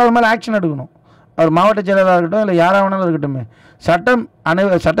நடந்திருக்குன்றது அவர் மேலே ஆக்ஷன் எடுக்கணும். அவர் மாவட்ட செயலராக இருக்கட்டும், இல்லை யாராக வேணாலும் இருக்கட்டும்,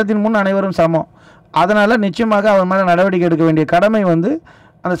 சட்டத்தின் முன் அனைவரும் சமம். அதனால் நிச்சயமாக அவர் மேலே நடவடிக்கை எடுக்க வேண்டிய கடமை வந்து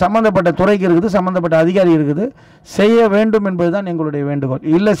அந்த சம்மந்தப்பட்ட துறைக்கு இருக்குது, சம்மந்தப்பட்ட அதிகாரி இருக்குது, செய்ய வேண்டும் என்பது தான் எங்களுடைய வேண்டுகோள்.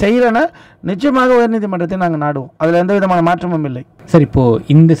 இல்லை செய்யலைன்னா நிச்சயமாக உயர்நீதிமன்றத்தை நாங்கள் நாடுவோம். அதில் எந்த விதமான மாற்றமும் இல்லை. சார், இப்போது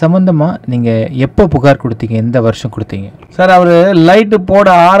இந்த சம்மந்தமாக நீங்கள் எப்போ புகார் கொடுத்தீங்க, எந்த வருஷம் கொடுத்தீங்க சார்? அவர் லைட்டு போட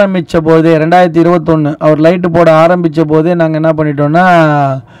ஆரம்பித்த போதே 2021 அவர் லைட்டு போட ஆரம்பித்த போதே நாங்கள் என்ன பண்ணிட்டோன்னா,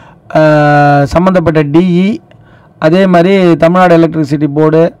 சம்மந்தப்பட்ட டிஇ, அதே மாதிரி தமிழ்நாடு எலக்ட்ரிசிட்டி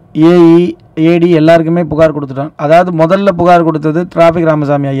போர்டு, ஏஇ, ஏடி எல்லாருக்குமே புகார் கொடுத்துட்டோம். அதாவது முதல்ல புகார் கொடுத்தது டிராஃபிக்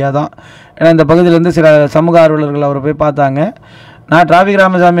ராமசாமி ஐயா தான். ஏன்னா இந்த பகுதியிலேருந்து சில சமூக ஆர்வலர்கள் அவரை போய் பார்த்தாங்க. நான் டிராஃபிக்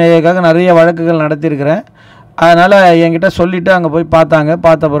ராமசாமி ஐயாக்காக நிறைய வழக்குகள் நடத்தியிருக்கிறேன். அதனால் என்கிட்ட சொல்லிவிட்டு அங்கே போய் பார்த்தாங்க.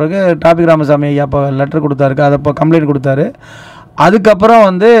 பார்த்த பிறகு டிராஃபிக் ராமசாமி ஐயா இப்போ லெட்டர் கொடுத்தாருக்கு, அதை இப்போ கம்ப்ளைண்ட் கொடுத்தாரு. அதுக்கப்புறம்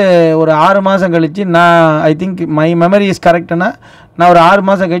வந்து ஒரு 6 மாதம் கழித்து, நான் I think my memory is கரெக்டுன்னா, நான் ஒரு 6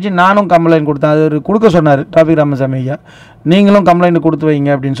 மாதம் கழித்து நானும் கம்ப்ளைண்ட் கொடுத்தேன். அது கொடுக்க சொன்னார் டிராஃபிக் ராமசாமி ஐயா, நீங்களும் கம்ப்ளைண்ட் கொடுத்து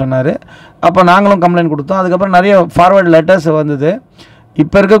வைங்க அப்படின்னு சொன்னார். அப்போ நாங்களும் கம்ப்ளைண்ட் கொடுத்தோம். அதுக்கப்புறம் நிறைய ஃபார்வர்டு லெட்டர்ஸ் வந்தது.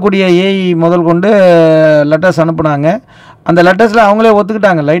 இப்போ இருக்கக்கூடிய ஏஇ முதல் கொண்டு லெட்டர்ஸ் அனுப்புனாங்க. அந்த லெட்டர்ஸில் அவங்களே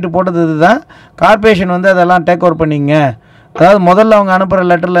ஒத்துக்கிட்டாங்க, லைட்டு போட்டது இதுதான், கார்பரேஷன் வந்து அதெல்லாம் டேக் ஓவர் பண்ணிங்க. அதாவது முதல்ல அவங்க அனுப்புகிற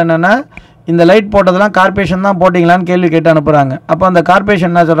லெட்டரில் என்னென்னா, இந்த லைட் போட்டதெல்லாம் கார்பரேஷன் தான் போட்டிங்களான்னு கேள்வி கேட்டு அனுப்புகிறாங்க. அப்போ அந்த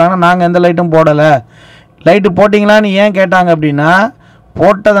கார்பரேஷன் என்ன சொல்கிறாங்கன்னா, நாங்கள் எந்த லைட்டும் போடலை, லைட்டு போட்டிங்களான்னு ஏன் கேட்டாங்க அப்படின்னா,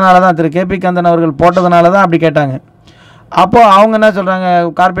 போட்டதுனால தான், திரு கேபி கந்தன் அவர்கள் போட்டதுனால தான் அப்படி கேட்டாங்க. அப்போது அவங்க என்ன சொல்கிறாங்க,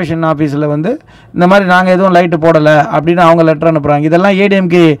 கார்பரேஷன் ஆஃபீஸில் வந்து இந்த மாதிரி நாங்கள் எதுவும் லைட்டு போடலை அப்படின்னு அவங்க லெட்டர் அனுப்புகிறாங்க. இதெல்லாம்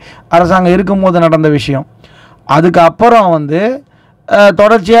ஏடிஎம்கே அரசாங்கம் இருக்கும்போது நடந்த விஷயம். அதுக்கப்புறம் வந்து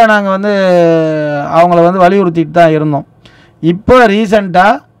தொடர்ச்சியாக நாங்கள் வந்து அவங்கள வந்து வலியுறுத்திட்டு தான் இருந்தோம். இப்போ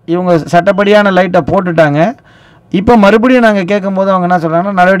ரீசெண்டாக இவங்க சட்டப்படியான லைட்டை போட்டுட்டாங்க. இப்போ மறுபடியும் நாங்கள் கேட்கும்போது அவங்க என்ன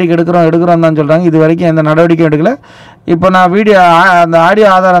சொல்கிறாங்கன்னா நடவடிக்கை எடுக்கிறோம் தான் சொல்கிறாங்க. இது வரைக்கும் எந்த நடவடிக்கையும் எடுக்கலை. இப்போ நான் அந்த ஆடியோ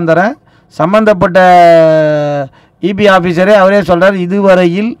ஆதாரம் தரேன். சம்மந்தப்பட்ட இபி ஆஃபீஸரே அவரே சொல்கிறார்,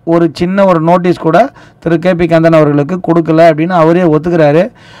 இதுவரையில் ஒரு சின்ன ஒரு நோட்டீஸ் கூட திரு KP கந்தன் அவர்களுக்கு கொடுக்கல அப்படின்னு அவரே ஒத்துக்கிறாரு.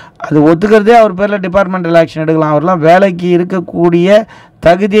 அது ஒத்துக்கிறதே அவர் பேரில் டிபார்ட்மெண்டல் ஆக்ஷன் எடுக்கலாம். அவர்லாம் வேலைக்கு இருக்கக்கூடிய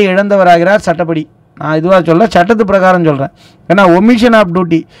தகுதியை இழந்தவராகிறார் சட்டப்படி. நான் இதுவாக சொல்ல, சட்டத்து பிரகாரம் சொல்கிறேன். ஏன்னா ஒமிஷன் ஆஃப்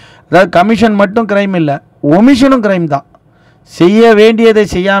டியூட்டி, அதாவது கமிஷன் மட்டும் கிரைம் இல்லை, ஒமிஷனும் கிரைம் தான். செய்ய வேண்டியதை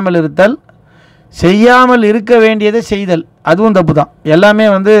செய்யாமல் இருத்தல், செய்யாமல் இருக்க வேண்டியதை செய்தல், அதுவும் தப்பு தான். எல்லாமே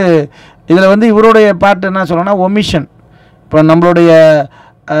வந்து இதில் வந்து இவருடைய பார்ட் என்ன சொல்லணும்னா ஒமிஷன். இப்போ நம்மளுடைய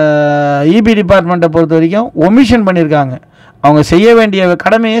இபி டிபார்ட்மெண்ட்டை பொறுத்த வரைக்கும் ஒமிஷன் பண்ணியிருக்காங்க. அவங்க செய்ய வேண்டிய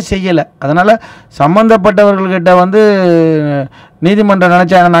கடமையை செய்யலை. அதனால் சம்மந்தப்பட்டவர்கள்கிட்ட வந்து நீதிமன்றம்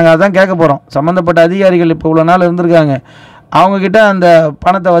நினச்சா நாங்கள் அதான் கேட்க போகிறோம். சம்மந்தப்பட்ட அதிகாரிகள் இப்போ இவ்வளோ நாள் இருந்திருக்காங்க, அவங்கக்கிட்ட அந்த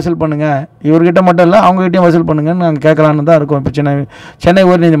பணத்தை வசூல் பண்ணுங்கள், இவர்கிட்ட மட்டும் இல்லை அவங்ககிட்டையும் வசூல் பண்ணுங்கன்னு நாங்கள் கேட்கலான்னு தான் இருக்கோம் இப்போ சென்னை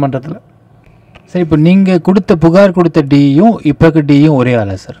உயர்நீதிமன்றத்தில். சார், இப்போ நீங்கள் புகார் கொடுத்த டியும் இப்போ டியும் ஒரே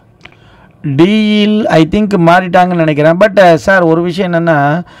ஆளா சார்? டியில் ஐ திங்க் மாறிட்டாங்கன்னு நினைக்கிறேன். பட் சார், ஒரு விஷயம் என்னென்னா,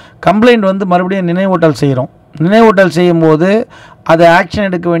 கம்ப்ளைண்ட் வந்து மறுபடியும் நினைவூட்டல் செய்கிறோம். நினைவூட்டல் செய்யும்போது அதை ஆக்ஷன்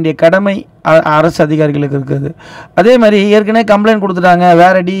எடுக்க வேண்டிய கடமை அரசு அதிகாரிகளுக்கு இருக்குது. அதே மாதிரி ஏற்கனவே கம்ப்ளைண்ட் கொடுத்துட்டாங்க,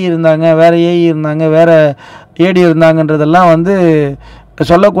 வேறு டி இருந்தாங்க, வேறு ஏஇ இருந்தாங்க, வேறு ஏடி இருந்தாங்கன்றதெல்லாம் வந்து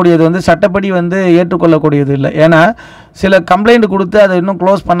சொல்லக்கூடியது வந்து சட்டப்படி வந்து ஏற்றுக்கொள்ளக்கூடியது இல்லை. ஏன்னா சில கம்ப்ளைண்ட் கொடுத்து அதை இன்னும்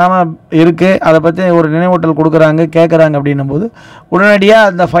க்ளோஸ் பண்ணாமல் இருக்குது, அதை பற்றி ஒரு நினைவூட்டல் கொடுக்குறாங்க, கேட்குறாங்க. அப்படின்னும் போது உடனடியாக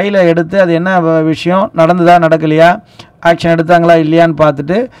அந்த ஃபைலை எடுத்து அது என்ன விஷயம் நடந்ததா நடக்கலையா, ஆக்ஷன் எடுத்தாங்களா இல்லையான்னு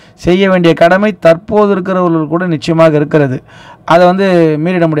பார்த்துட்டு செய்ய வேண்டிய கடமை தற்போது இருக்கிறவர்கள் கூட நிச்சயமாக இருக்கிறது. அதை வந்து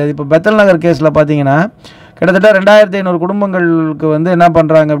மீறிட முடியாது. இப்போ பெத்தல் நகர் கேஸில் பார்த்தீங்கன்னா கிட்டத்தட்ட 2500 குடும்பங்களுக்கு வந்து என்ன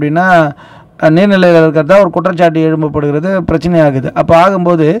பண்ணுறாங்க அப்படின்னா நீர்நிலையில் இருக்கிறதா ஒரு குற்றச்சாட்டு எழும்பப்படுகிறது, பிரச்சனையாகுது. அப்போ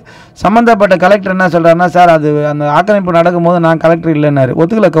ஆகும்போது சம்மந்தப்பட்ட கலெக்டர் என்ன சொல்கிறாருன்னா, சார் அது அந்த ஆக்கிரமிப்பு நடக்கும்போது நான் கலெக்டர் இல்லைன்னாரு.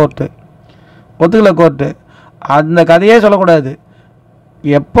 ஒத்துக்கலை கோர்ட்டு. அந்த கதையே சொல்லக்கூடாது.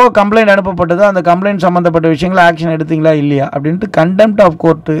 எப்போ கம்ப்ளைண்ட் அனுப்பப்பட்டதோ அந்த கம்ப்ளைண்ட் சம்மந்தப்பட்ட விஷயங்களை ஆக்ஷன் எடுத்தீங்களா இல்லையா அப்படின்ட்டு கண்டெம்ட் ஆஃப்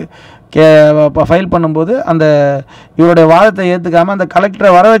கோர்ட்டு ஃபைல் பண்ணும்போது அந்த இவருடைய வாதத்தை ஏற்றுக்காமல் அந்த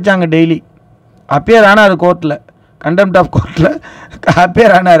கலெக்டரை வர வச்சாங்க. டெய்லி அப்பியர் ஆனார் கோர்ட்டில், கண்டெம்ட் ஆஃப் கோர்ட்டில்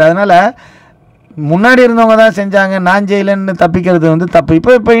அப்பியர் ஆனார். அதனால் முன்னாடி இருந்தவங்க தான் செஞ்சாங்க, நான் ஜெயிலன்னு தப்பிக்கிறது வந்து தப்பு.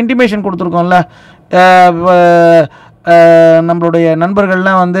 இப்போ இன்டிமேஷன் கொடுத்துருக்கோம்ல, நம்மளுடைய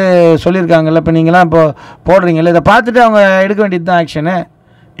நண்பர்கள்லாம் வந்து சொல்லியிருக்காங்கல்ல, இப்போ நீங்களாம் இப்போ போடுறீங்கல்ல, இதை பார்த்துட்டு அவங்க எடுக்க வேண்டியது தான் ஆக்ஷனு.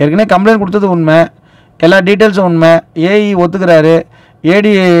 ஏற்கனவே கம்ப்ளைண்ட் கொடுத்தது உண்மை, எல்லா டீட்டெயில்ஸும் உண்மை, ஏஇ ஒத்துக்கிறாரு.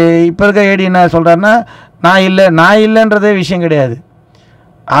 ஏடி இப்போ இருக்க ஏடி என்ன சொல்கிறாருன்னா, நான் இல்லைன்றதே விஷயம் கிடையாது.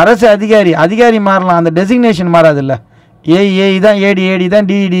 அரசு அதிகாரி மாறலாம், அந்த டெசிக்னேஷன் மாறாதில்ல. ஏஇ தான், ஏடி தான்,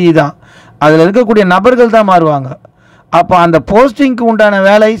 டிடி தான். அதில் இருக்கக்கூடிய நபர்கள் தான் மாறுவாங்க. அப்போ அந்த போஸ்டிங்க்கு உண்டான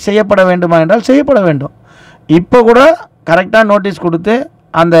வேலை செய்யப்பட வேண்டுமா என்றால் செய்யப்பட வேண்டும். இப்போ கூட கரெக்டாக நோட்டீஸ் கொடுத்து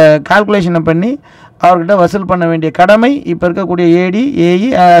அந்த கால்குலேஷனை பண்ணி அவர்கிட்ட வசூல் பண்ண வேண்டிய கடமை இப்போ இருக்கக்கூடிய ஏடி, ஏஇ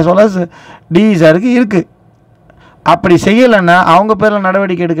as டிஇ சாருக்கு இருக்குது. அப்படி செய்யலைன்னா அவங்க பேரில்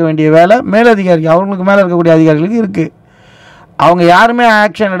நடவடிக்கை எடுக்க வேண்டிய வேலை மேலதிகாரி, அவங்களுக்கு மேலே இருக்கக்கூடிய அதிகாரிகளுக்கு இருக்குது. அவங்க யாருமே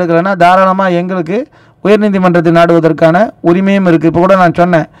ஆக்ஷன் எடுக்கலைன்னா தாராளமாக எங்களுக்கு உயர்நீதிமன்றத்தை நாடுவதற்கான உரிமையும் இருக்குது. இப்போ கூட நான்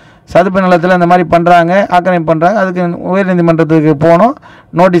சொன்னேன், சதுப்பு நிலத்தில் இந்த மாதிரி பண்ணுறாங்க, ஆக்கிரமிப்பு பண்ணுறாங்க, அதுக்கு உயர்நீதிமன்றத்துக்கு போனோம்,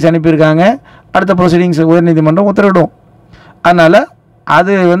 நோட்டீஸ் அனுப்பியிருக்காங்க, அடுத்த ப்ரொசீடிங்ஸ் உயர்நீதிமன்றம் உத்தரவிடும். அதனால்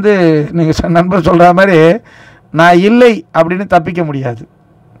அது வந்து நீங்கள் நண்பர் சொல்கிற மாதிரி நான் இல்லை அப்படின்னு தப்பிக்க முடியாது,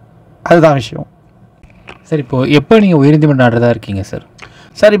 அதுதான் விஷயம். சார், இப்போது எப்போ நீங்கள் உயர்நீதிமன்றம் நாடுறதா இருக்கீங்க சார்?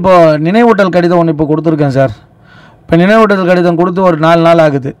 சார், இப்போது நினைவூட்டல் கடிதம் ஒன்று இப்போ கொடுத்துருக்கேன் சார். இப்போ நினைவூட்டல் கடிதம் கொடுத்து ஒரு 4 நாள்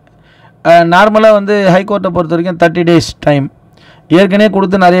ஆகுது. நார்மலாக வந்து ஹைகோர்ட்டை பொறுத்த வரைக்கும் 30 days டைம் ஏற்கனவே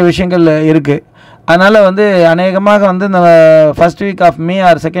கொடுத்து நிறைய விஷயங்கள் இருக்குது. அதனால் வந்து அநேகமாக வந்து இந்த first week of May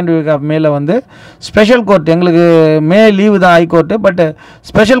R second week of மேல வந்து ஸ்பெஷல் கோர்ட், எங்களுக்கு மே லீவு தான் ஹைகோர்ட்டு, பட்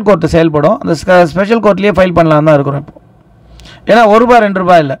ஸ்பெஷல் கோர்ட்டு செயல்படும். அந்த ஸ்பெஷல் கோர்ட்லேயே ஃபைல் பண்ணலாம் தான் இருக்கிறோம் இப்போ. ஏன்னா ₹1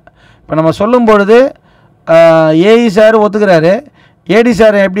 ₹2 இல்லை. இப்போ நம்ம சொல்லும் பொழுது ஏஇ சார் ஒத்துக்கிறாரு, ஏடி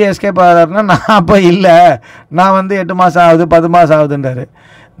சார் எப்படி எஸ்கேப் ஆகிறாருன்னா, நான் அப்போ இல்லை, நான் வந்து 8 மாதம் ஆகுது 10 மாதம் ஆகுதுன்றாரு.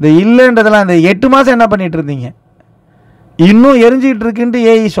 இந்த இல்லைன்றதெல்லாம் இந்த 8 மாதம் என்ன பண்ணிகிட்டு இருந்தீங்க, இன்னும் எரிஞ்சிக்கிட்டு இருக்குன்ட்டு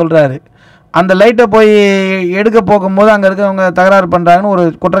ஏஇ சொல்கிறாரு. அந்த லைட்டை போய் எடுக்க போகும்போது அங்கே இருக்கவங்க தகராறு பண்ணுறாங்கன்னு ஒரு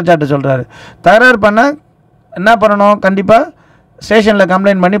குற்றச்சாட்டு சொல்கிறாரு. தகராறு பண்ணால் என்ன பண்ணணும், கண்டிப்பாக ஸ்டேஷனில்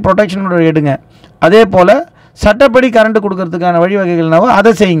கம்ப்ளைண்ட் பண்ணி ப்ரொடெக்ஷனோட எடுங்க. அதே போல் சட்டப்படி கரண்ட்டு கொடுக்கறதுக்கான வழிவகைகள்னாவோ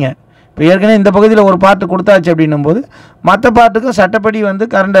அதை செய்யுங்க. இப்போ ஏற்கனவே இந்த பகுதியில் ஒரு பார்ட்டு கொடுத்தாச்சு அப்படின்னும் போது மற்ற பார்ட்டுக்கும் சட்டப்படி வந்து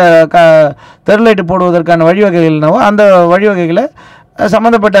கரண்ட்டை தெரு லைட்டு போடுவதற்கான வழிவகைகள்னாவோ அந்த வழிவகைகளை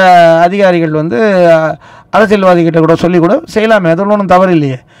சம்மந்தப்பட்ட அதிகாரிகள் வந்து அரசியல்வாதிகிட்ட கூட சொல்லி கூட செய்யலாமே, அதில் ஒன்றும் தவறு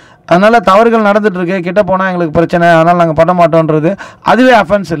இல்லையே. அதனால் தவறுகள் நடந்துகிட்ருக்கு, கிட்ட போனால் எங்களுக்கு பிரச்சனை, அதனால் நாங்கள் பண்ண மாட்டோன்றது அதுவே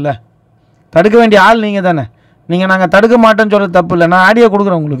அஃபென்ஸ் இல்லை. தடுக்க வேண்டிய ஆள் நீங்கள் தானே, நீங்கள் நாங்கள் தடுக்க மாட்டேன்னு சொல்ல தப்பு இல்லை. நான் ஆடியோ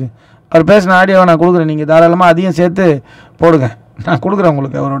கொடுக்குறேன் உங்களுக்கு, அவர் பேசின ஆடியோவை நான் கொடுக்குறேன். நீங்கள் தாராளமாக அதையும் சேர்த்து போடுங்க, நான் கொடுக்குறேன்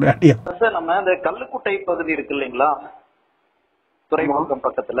உங்களுக்கு அவருடைய ஆடியோ. சார் நம்ம இந்த கல்லுக்குட்டை பகுதி இருக்கு இல்லைங்களா, துறைமுகம்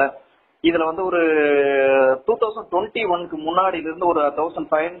பக்கத்துல, இதுல வந்து ஒரு 2021க்கு முன்னாடில இருந்து ஒரு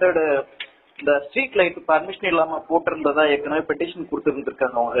 1500 இந்த ஸ்ட்ரீட் லைட் பர்மிஷன் இல்லாம போட்டிருந்ததா ஏற்கனவே பெட்டிஷன்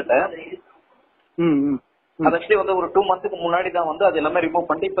கொடுத்துருந்துருக்காங்க அவங்ககிட்ட. அது ஆக்சுவலி வந்து ஒரு 2 மந்த்க்கு முன்னாடி தான் வந்து அது எல்லாமே ரிமூவ்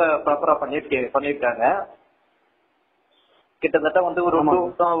பண்ணி இப்ப ப்ராப்பரா பண்ணிருக்காங்க. கிட்டத்தட்ட வந்து ஒரு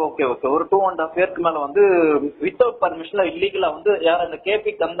ஒரு 2.5 இயர்க்கு மேல வந்து வித்தவுட் பர்மிஷன்ல இல்லீகலா வந்து யார் அந்த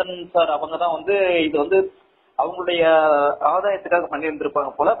கேபி கந்தன் சார் அவங்க தான் வந்து இது வந்து அவங்களுடைய ஆதாயத்துக்காக பண்ணி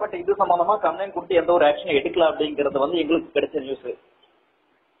இருந்திருப்பாங்க போல. பட் இது சம்பந்தமா கம்ப்ளைண்ட் கொடுத்து எந்த ஒரு ஆக்ஷன் எடுக்கல அப்படிங்கறது வந்து எங்களுக்கு கிடைச்ச நியூஸ்.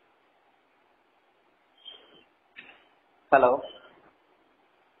 ஹலோ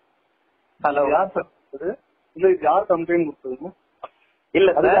ஹலோ யார் சார் இல்ல யார் கம்ப்ளைண்ட் கொடுத்தது?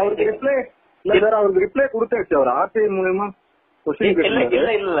 இல்ல அவருக்கு ரிப்ளை இல்ல சார், அவருக்கு ரிப்ளை கொடுத்தாச்சு அவர் ஆர்டிஐ மூலமா.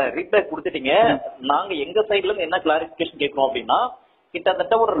 இல்ல ரிப்ளை கொடுத்துட்டீங்க. நாங்க எங்க சைட்ல இருந்து என்ன கிளாரிபிகேஷன் கேட்கிறோம் அப்படின்னா,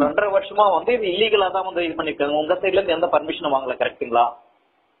 கிட்டத்தட்ட ஒரு 2.5 வருஷமா வந்து இது இல்லீகலா தான் வந்து இது பண்ணிருக்காங்க. உங்க சைட்ல இருந்து எந்த பர்மிஷனும் வாங்கல, கரெக்ட்டுங்களா?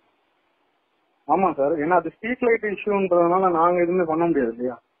 ஆமா சார், ஏன்னா அது ஸ்ட்ரீட் லைட் இஷ்யூன்றதுனால நாங்க எதுவுமே பண்ண முடியாது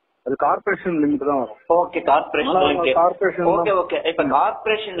இல்லையா, அது கார்பரேஷன் லிங்க் தான் வரும். Okay, corporation link. ஓகே இப்ப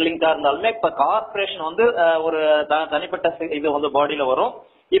கார்பரேஷன் லிங்கா இருந்தாலுமே இப்ப கார்பரேஷன் வந்து ஒரு தனிப்பட்ட இது வந்து பாடியில வரும்.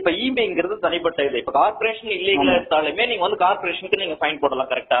 இப்ப இபிங்கிறது தனிப்பட்ட இது. இப்ப கார்பரேஷன் இல்லீகலா எடுத்தாலுமே நீங்க வந்து கார்பரேஷனுக்கு நீங்க ஃபைன் போடலாம்,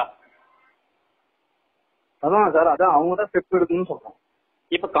 கரெக்டா? அதான் சார், அதான் அவங்க தான் ஸ்டெப் எடுக்கணும்னு சொல்றோம்.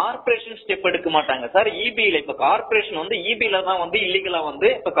 இப்ப கார்பரேஷன் ஸ்டெப் எடுக்க மாட்டாங்க சார், இபில. இப்ப கார்பரேஷன் வந்து இபில தான் வந்து இல்லீகலா வந்து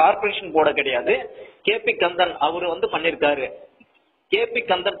இப்ப கார்பரேஷன் போட கிடையாது. கேபி கந்தன் அவரு வந்து பண்ணிருக்காரு, கேபி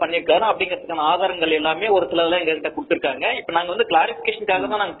கந்தன் பண்ணிருக்காரு அப்படிங்கிறதுக்கான ஆதாரங்கள் எல்லாமே ஒரு சிலதெல்லாம் எங்க கிட்ட கொடுத்திருக்காங்க. இப்ப நாங்க வந்து கிளாரிபிகேஷனுக்காக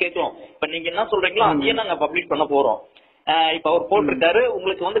தான் நாங்க கேட்கிறோம். இப்ப நீங்க என்ன சொல்றீங்களோ அதையே நாங்க பப்ளிஷ் பண்ண போறோம். இப்ப அவர் போட்டிருக்காரு,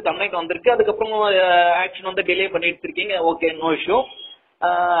 உங்களுக்கு வந்து கம்ப்ளைண்ட் வந்திருக்கு, அதுக்கப்புறம் ஆக்ஷன் வந்து டிலே பண்ணிட்டு இருக்கீங்க. Okay, no issue.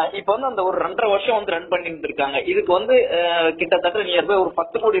 இப்ப வந்து அந்த ஒரு 2.5 வருஷம் வந்து ரன் பண்ணி இருந்திருக்காங்க. இதுக்கு வந்து கிட்டத்தட்ட நியர்பை ஒரு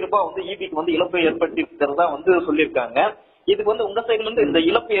 10 கோடி ரூபாய் வந்து இபிக்கு வந்து இழப்பு ஏற்பட்டு இருக்கிறதா வந்து சொல்லியிருக்காங்க. இதுக்கு வந்து உங்க சைடுல இருந்து இந்த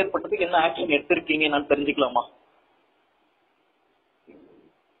இழப்பு ஏற்பட்டதுக்கு என்ன ஆக்ஷன் எடுத்திருக்கீங்க நான் தெரிஞ்சுக்கலாமா?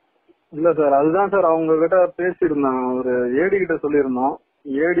 இல்ல சார், அதுதான் சார் அவங்க கிட்ட பேசியிருந்தோம், ஒரு ஏடி கிட்ட சொல்லியிருந்தோம்.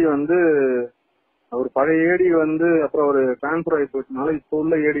 ஏடி வந்து அவர் பழைய ஏடி வந்து அப்புறம் ஒரு டிரான்ஸ்பர் ஆகி போயிட்டனால இப்போ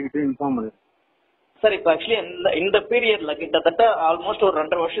உள்ள ஏடி கிட்ட இன்ஃபார்ம் பண்ணி சார். இப்ப ஆக்சுவலி இந்த பீரியட்ல கிட்டத்தட்ட ஆல்மோஸ்ட் ஒரு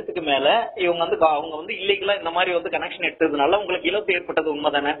 2.5 வருஷத்துக்கு மேல இவங்க வந்து அவங்க வந்து இல்லீகலா இந்த மாதிரி வந்து கனெக்ஷன் எடுத்ததுனால உங்களுக்கு இழப்பு ஏற்பட்டது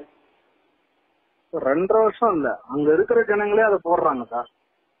உண்மைதானே? 2.5 வருஷம் இல்ல, அங்க இருக்கிற ஜனங்களே அதை போடுறாங்க சார்.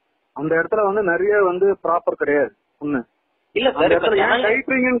 அந்த இடத்துல வந்து நிறைய வந்து ப்ராப்பர் கிடையாது. ஒண்ணு இல்ல சார், ஏன்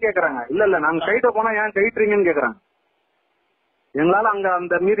கைட்றீங்கன்னு கேக்குறாங்க. இல்ல நாங்க கைட்ட போனா ஏன் கைட்றீங்கன்னு கேக்குறாங்க. எங்களால அங்க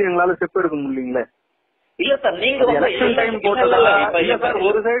அந்த மீறி எங்களால ஸ்டெப் எடுக்க முடியலீங்களே. இல்ல சார், நீங்க எலெக்ஷன் டைம் போட்டதால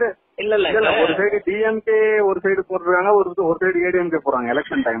ஒரு சைடு ஒரு சைடு டிஎம்கே ஒரு சைடு போடுறாங்க, ஒரு சைடு ஏடிஎம்கே போடுறாங்க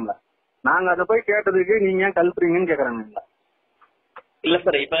எலெக்ஷன் டைம்ல. நாங்க அதை போய் கேட்டதுக்கு நீங்க ஏன் கல்புறீங்கன்னு கேக்குறாங்க. இல்ல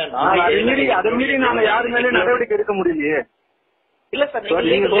சார், இப்ப அதை மீறி நாங்க யாரு மேலே நடவடிக்கை எடுக்க முடியலையே. இல்ல சார்,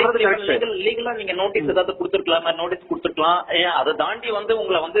 லீகலா நீங்க நோட்டீஸ் ஏதாவது கொடுத்துருக்கலாம், நோட்டீஸ் கொடுத்துருக்கலாம். அதை தாண்டி வந்து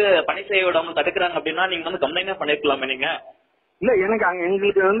உங்களை வந்து பணி செய்ய விடாம தடுக்கிறாங்க அப்படின்னா நீங்க வந்து கம்ப்ளைண்ட் பண்ணிருக்கலாமே நீங்க. இல்ல எனக்கு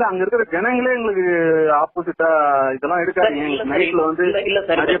எங்களுக்கு வந்து அங்க இருக்கிற ஜனங்களே எங்களுக்கு ஆப்போசிட்டா இதெல்லாம் எடுக்காதீங்க. நைட்ல வந்து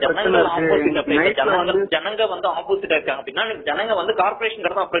ஜனங்க வந்து ஆப்போசிட்டா இருக்காங்க அப்படின்னா ஜனங்க வந்து கார்பரேஷன்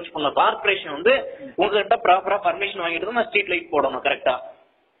கிட்ட அப்ரோச் பண்ணலாம். கார்பரேஷன் வந்து உங்ககிட்ட ப்ராப்பரா பர்மிஷன் வாங்கிட்டு தான் ஸ்ட்ரீட் லைட் போடணும், கரெக்டா?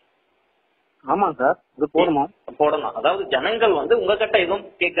 ஆமா சார், இது போடணும். அதாவது ஜனங்கள் வந்து உங்ககிட்ட எதுவும்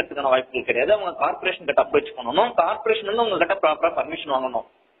கேட்கறதுக்கான வாய்ப்புகள் கிடையாது. அவங்க கார்பரேஷன் கிட்ட அப்ரோச் பண்ணணும், கார்பரேஷன் வந்து உங்ககிட்ட ப்ராப்பரா பர்மிஷன் வாங்கணும்.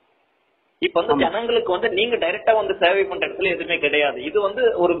 இப்ப வந்து ஜனங்களுக்கு வந்து நீங்க டைரக்டா வந்து சேவை பண்ற இடத்துல எதுவுமே கிடையாது. இது வந்து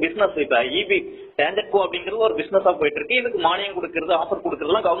ஒரு பிசினஸ். இப்ப இபி டேண்டெட்கோ அப்படிங்கிறது ஒரு பிசினஸா போயிட்டு இருக்கு. இதுக்கு மானியம் கொடுக்கறது, ஆஃபர்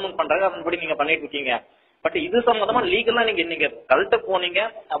கொடுக்கறதுலாம் கவர்மெண்ட் பண்றாங்க, அதன்படி நீங்க பண்ணிட்டு இருக்கீங்க. பட் இது சம்பந்தமா லீகலா நீங்க கழட்ட போனீங்க,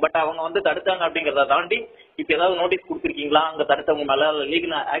 பட் அவங்க வந்து தடுத்தாங்க அப்படிங்கறத தாண்டி இப்ப ஏதாவது நோட்டீஸ் கொடுத்துருக்கீங்களா? அங்க தடுத்தவங்க மேல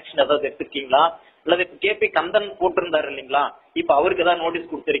லீகல் ஆக்ஷன் ஏதாவது எடுத்திருக்கீங்களா? அல்லது இப்ப கேபி கந்தன் போட்டிருந்தாரு இல்லீங்களா, இப்ப அவருக்கு ஏதாவது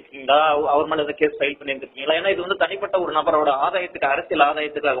நோட்டீஸ் கொடுத்திருக்கீங்களா? அவர் மேல ஏதாவது கேஸ் ஃபைல் பண்ணிருக்கீங்களா? ஏன்னா இது வந்து தனிப்பட்ட ஒரு நபரோட ஆதாயத்துக்கு, அரசியல்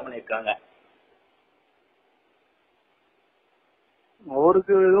ஆதாயத்துக்காக பண்ணிருக்காங்க.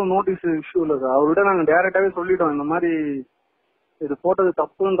 அவருக்கு எதுவும் நோட்டீஸ் இஷ்யூ இல்ல சார். அவர்கிட்ட நாங்க டைரக்டாவே சொல்லிட்டோம், இந்த மாதிரி இது போட்டது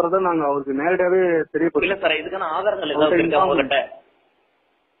தப்புன்றத நாங்க அவருக்கு நேரடியாவே தெரியப்படுத்தோம். இல்ல சார், இதுக்கான ஆதாரங்கள் ஏதாவது இருக்கா உங்ககிட்ட?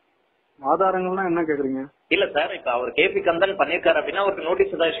 ஆதாரங்கள்னா என்ன கேக்குறீங்க? இல்ல சார், இப்ப அவர் கேபி கந்தன் பண்ணிருக்காரு அப்படின்னா அவருக்கு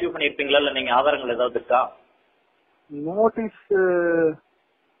நோட்டீஸ் ஏதாவது இஷ்யூ பண்ணிருப்பீங்களா? இல்ல நீங்க ஆதாரங்கள் ஏதாவது இருக்கா? நோட்டீஸ்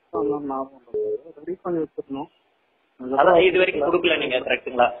ரெடி பண்ணி வச்சிருக்கோம், அதான் இது வரைக்கும் கொடுக்கல நீங்க,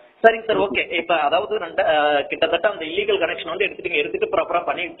 கரெக்ட்டுங்களா? சரிங்க சார், ஓகே. இப்ப அதாவது கிட்டத்தட்ட அந்த இல்லீகல் கனெக்ஷன் வந்து எடுத்துட்டு ப்ராப்பரா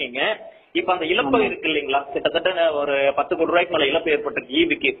பண்ணிருக்கீங்க. இப்ப அந்த இழப்பு இருக்கு இல்லைங்களா, கிட்டத்தட்ட ஒரு 10 கோடி ரூபாய்க்கு மேல இழப்பு ஏற்பட்டிருக்கு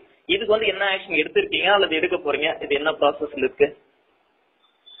ஈபிக்கு. இதுக்கு வந்து என்ன ஆக்ஷன் எடுத்திருக்கீங்க அல்லது எடுக்க போறீங்க? இது என்ன ப்ராசஸ்ல இருக்கு?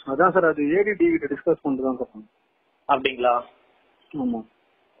 அதான் சார் அது ஏடிடி கிட்ட டிஸ்கஸ் பண்ணிட்டு தான். அப்படிங்களா? ஆமா.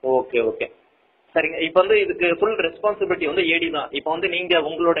 ஓகே ஓகே சரிங்க. இப்ப வந்து இதுக்கு ஃபுல் ரெஸ்பான்சிபிலிட்டி வந்து ஏடி தான். இப்ப வந்து நீங்க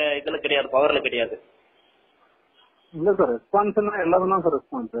உங்களோட இதுல கிடையாது, பவர்ல கிடையாது. இல்ல சார், ரெஸ்பான்ஸ்னா எல்லாரும் தான் சார்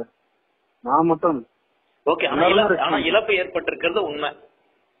ரெஸ்பான்ஸ், நான் மட்டும். ஓகே, ஆனா இழப்பு ஏற்பட்டிருக்கிறது உண்மை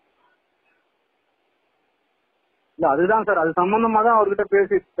இல்ல. அதுதான் சார், அது சம்பந்தமா தான் அவர்கிட்ட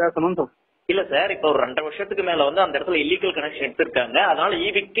பேசணும்னு சொல்றேன். இல்ல சார், இப்ப ஒரு 2 வருஷத்துக்கு மேல வந்து அந்த இடத்துல இல்லீகல் கனெக்ஷன் எடுத்திருக்காங்க. அதனால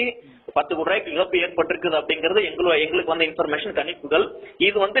ஈவிக்கு 10 கோடி ரூபாய்க்கு இழப்பு ஏற்பட்டிருக்குது அப்படிங்கறது எங்களுக்கு வந்து இன்ஃபர்மேஷன் கணிப்புகள்.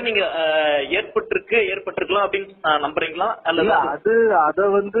 இது வந்து நீங்க ஏற்பட்டிருக்கலாம் அப்படின்னு நம்புறீங்களா? அல்லது அத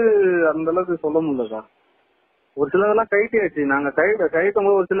வந்து அந்த அளவுக்கு சொல்ல முடியல சார். ஒரு சிலதெல்லாம் கைட்டியாச்சு, நாங்க கைட்டும்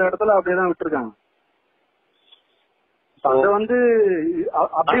போது ஒரு சில இடத்துல அப்படியேதான் விட்டுருக்காங்க. அத வந்து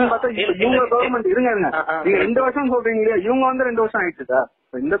அப்படின்னு பார்த்தா இவங்க கவர்மெண்ட் இருங்க, நீங்க 2 வருஷம் சொல்றீங்க இல்லையா, இவங்க வந்து 2 வருஷம் ஆயிடுச்சு சார்.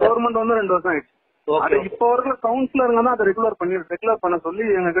 இந்த கவர்மெண்ட் வந்து 2 வருஷம் ஆயிடுச்சு. அது இப்ப வரைக்கும் கவுன்சிலருங்க தான் அதை ரெகுலர் பண்ண சொல்லி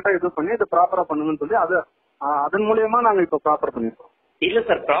எங்க கிட்ட இது பண்ணி அதை ப்ராப்பரா பண்ணுங்கன்னு சொல்லி அதன் மூலியமா நாங்க இப்ப ப்ராப்பர் பண்ணிருக்கோம். இல்ல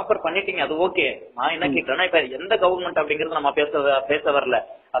சார், ப்ராப்பர் பண்ணிட்டீங்க, அது ஓகே. நான் என்ன கேட்கறேன்னா, இப்ப எந்த கவர்மெண்ட் அப்படிங்கறது நம்ம பேச வரல.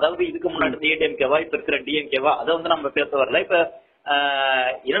 அதாவது இதுக்கு முன்னாடி ஏடிஎம்கேவா இப்ப இருக்கிற டிஎம்கேவா அதை வந்து நம்ம பேச வரல. இப்ப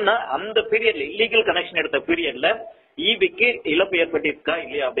என்னன்னா அந்த பீரியட்ல இல்லீகல் கனெக்ஷன் எடுத்த பீரியட்ல ஈபிக்கு இழப்பு ஏற்பட்டிருக்கா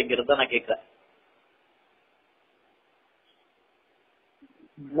இல்லையா அப்படிங்கறத நான் கேட்கிறேன்.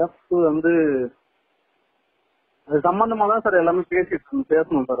 இழப்பு வந்து அது சம்பந்தமா தான் சார் எல்லாமே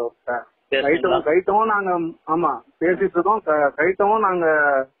பேசணும் சார். கைட்டவும் நாங்க ஆமா பேசிட்டு இருக்கோம். கைட்டவும் நாங்க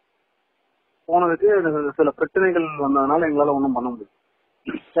போனதுக்கு சில பிரச்சனைகள் வந்ததுனால எங்களால ஒன்றும் பண்ண முடியும்.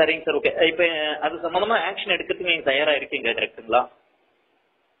 சரிங்க சார், ஓகே. இப்ப அது சம்பந்தமா ஆக்ஷன் எடுக்கிறதுக்கு நீங்க தயாரா இருக்கீங்க கரெக்டுங்களா?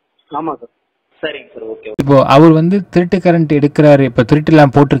 ஆமா சார். சரிங்க சார், ஓகே. இப்போ அவர் வந்து திருட்டு கரண்ட் எடுக்கிறாரு, இப்போ திருட்டு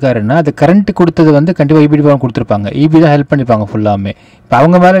எல்லாம் போட்டிருக்காருன்னா அது கரண்ட் கொடுத்தது வந்து கண்டிப்பாக இபி டிபார்ட்மெண்ட் கொடுத்துருப்பாங்க, இபி தான் ஹெல்ப் பண்ணிப்பாங்க ஃபுல்லாமே. இப்போ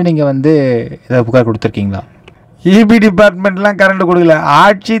அவங்க மேலே நீங்கள் வந்து ஏதாவது புகார் கொடுத்துருக்கீங்களா? இபி டிபார்ட்மெண்ட்லாம் கரண்ட் கொடுக்கல.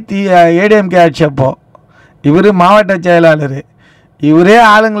 ஆட்சி ஏடிஎம்கே ஆட்சி அப்போ இவர் மாவட்ட செயலாளர், இவரே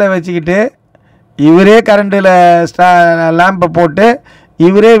ஆளுங்களை வச்சுக்கிட்டு இவரே கரண்டில் லேம்பை போட்டு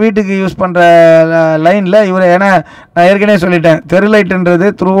இவரே வீட்டுக்கு யூஸ் பண்ணுற லைனில் இவர், ஏன்னா நான் ஏற்கனவே சொல்லிட்டேன், தெரு லைட்டுன்றது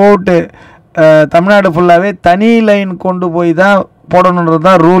த்ரூ அவுட்டு தமிழ்நாடு ஃபுல்லாகவே தனி லைன் கொண்டு போய் தான் போடணுன்றது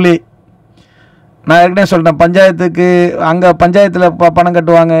தான் ரூலே. நான் ஏற்கனவே சொல்லிட்டேன், பஞ்சாயத்துக்கு அங்கே பஞ்சாயத்தில் பணம்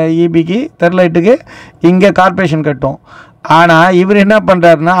கட்டுவாங்க இபிக்கு, தெருலைட்டுக்கு, இங்கே கார்பரேஷன் கட்டும். ஆனால் இவர் என்ன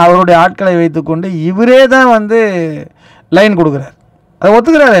பண்ணுறாருன்னா அவருடைய ஆட்களை வைத்துக்கொண்டு இவரே தான் வந்து லைன் கொடுக்குறாரு. அதை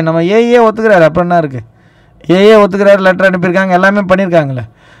ஒத்துக்கிறாரு, நம்ம ஏஏ ஒத்துக்கிறாரு. அப்புறம் என்ன இருக்குது, ஏஏ ஒத்துக்கிறாரு, லெட்டர் அனுப்பியிருக்காங்க, எல்லாமே பண்ணியிருக்காங்களே.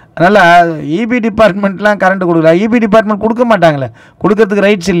 அதனால் இபி டிபார்ட்மெண்ட்லாம் கரண்ட் கொடுக்கல. இபி டிபார்ட்மெண்ட் கொடுக்க மாட்டாங்களே, கொடுக்கறதுக்கு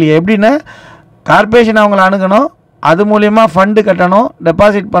ரைட்ஸ் இல்லையே. எப்படின்னா கார்பரேஷன் அவங்கள அணுகணும், அது மூலயமா ஃபண்டு கட்டணும்,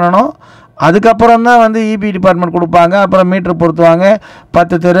 டெபாசிட் பண்ணணும், அதுக்கப்புறம் தான் வந்து இபி டிபார்ட்மெண்ட் கொடுப்பாங்க. அப்புறம் மீட்ரு பொறுத்துவாங்க,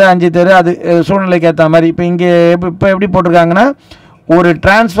 10 தெரு 5 தெரு, அது சூழ்நிலைக்கு ஏற்ற மாதிரி. இப்போ இங்கே இப்போ எப்படி போட்டிருக்காங்கன்னா, ஒரு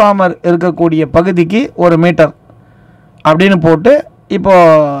டிரான்ஸ்ஃபார்மர் இருக்கக்கூடிய பகுதிக்கு 1 மீட்டர் அப்படின்னு போட்டு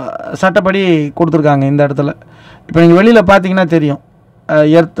இப்போது சட்டப்படி கொடுத்துருக்காங்க இந்த இடத்துல. இப்போ நீங்கள் வெளியில் பார்த்தீங்கன்னா தெரியும்,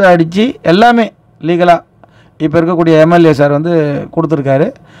 எர்த்து அடித்து எல்லாமே லீகலாக இப்போ இருக்கக்கூடிய எம்எல்ஏ சார் வந்து கொடுத்துருக்காரு.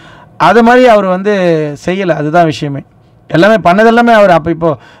 அது மாதிரி அவர் வந்து செய்யலை, அதுதான் விஷயமே. எல்லாமே பண்ணதெல்லாமே அவர். அப்போ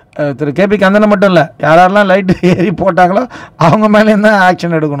இப்போது திரு கேபி கந்தனை மட்டும் இல்லை, யாரெல்லாம் லைட்டு ஏறி போட்டாங்களோ அவங்க மேலேயும் தான்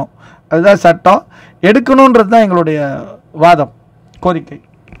ஆக்ஷன் எடுக்கணும். அதுதான் சட்டம், எடுக்கணுன்றது தான் எங்களுடைய வாதம், கோரிக்கை.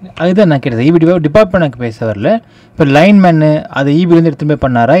 அதுதான் நான் கேட்டது. இபி டிபார்ட்மெண்ட் பேச வரல. இப்போ லைன்மேனு அதை இபிலேருந்து எடுத்துமே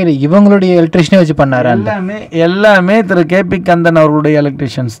பண்ணாரா இல்லை இவங்களுடைய எலக்ட்ரிஷியனை வச்சு பண்ணாரா? எல்லாமே திரு கேபி கந்தன் அவர்களுடைய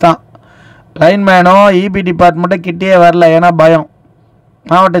எலக்ட்ரிஷியன்ஸ் தான். லைன்மேனோ இபி டிபார்ட்மெண்ட்டை கிட்டே வரல, ஏன்னா பயம்.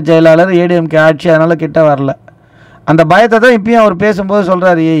 மாவட்ட செயலாளர் ஏடிஎம்கே ஆட்சி, அதனால் கிட்ட வரல. அந்த பயத்தை தான் இப்பயும் அவர் பேசும்போது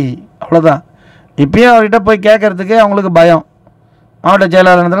சொல்கிறாரு, அவ்வளோதான். இப்பயும் அவர்கிட்ட போய் கேட்கறதுக்கு அவங்களுக்கு பயம். மாவட்ட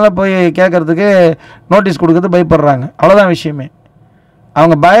செயலாளர்னால போய் கேட்கறதுக்கு நோட்டீஸ் கொடுக்கறது பயப்படுறாங்க, அவ்வளோதான் விஷயமே.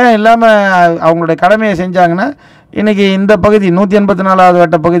 அவங்க பயம் இல்லாமல் அவங்களுடைய கடமையை செஞ்சாங்கன்னா இன்றைக்கி இந்த பகுதி 184வது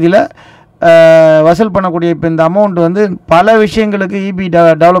வட்ட பகுதியில் வசூல் பண்ணக்கூடிய இப்போ இந்த அமௌண்ட் வந்து பல விஷயங்களுக்கு இபி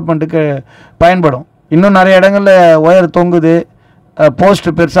டெவலப்மெண்ட்டுக்கு பயன்படும். இன்னும் நிறைய இடங்களில் ஒயர் தொங்குது,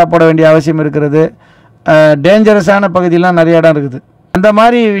 போஸ்ட்டு பெருசாக போட வேண்டிய அவசியம் இருக்கிறது, டேஞ்சரஸான பகுதியெலாம் நிறைய இடம் இருக்குது. அந்த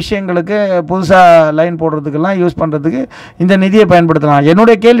மாதிரி விஷயங்களுக்கு புதுசாக லைன் போடுறதுக்கெல்லாம் யூஸ் பண்ணுறதுக்கு இந்த நிதியை பயன்படுத்தலாம்.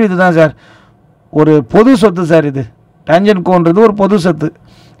 என்னுடைய கேள்வி இதுதான் சார், ஒரு பொது சொத்து சார் இது. டான்ஜென்கோன்றது ஒரு பொது சொத்து.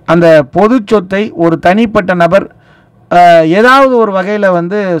 அந்த பொது சொத்தை ஒரு தனிப்பட்ட நபர் ஏதாவது ஒரு வகையில்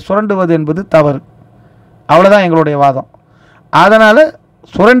வந்து சுரண்டுவது என்பது தவறு, அவ்வளோதான் எங்களுடைய வாதம். அதனால்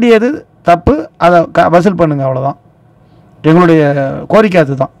சுரண்டியது தப்பு, அதை வசூல் பண்ணுங்க, அவ்வளோதான் எங்களுடைய கோரிக்கை.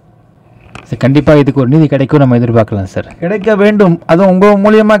 அதுதான். கண்டிப்பாக இதுக்கு ஒரு நீதி கிடைக்கும் நம்ம எதிர்பார்க்கலாம் சார். கிடைக்க வேண்டும், அதுவும் உங்கள்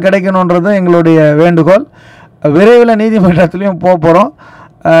மூலியமாக கிடைக்கணுன்றது எங்களுடைய வேண்டுகோள். விரைவில் நீதிமன்றத்துலேயும் போகிறோம்.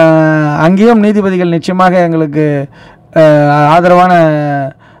 அங்கேயும் நீதிபதிகள் நிச்சயமாக எங்களுக்கு ஆதரவான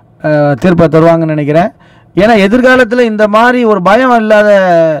தீர்ப்பை தருவாங்கன்னு நினைக்கிறேன். ஏன்னா எதிர்காலத்தில் இந்த மாதிரி ஒரு பயம் இல்லாத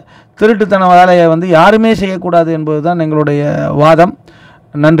திருட்டுத்தன வேலையை வந்து யாருமே செய்யக்கூடாது என்பது தான் எங்களுடைய வாதம்.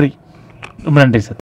 நன்றி. ரொம்ப நன்றி சார்.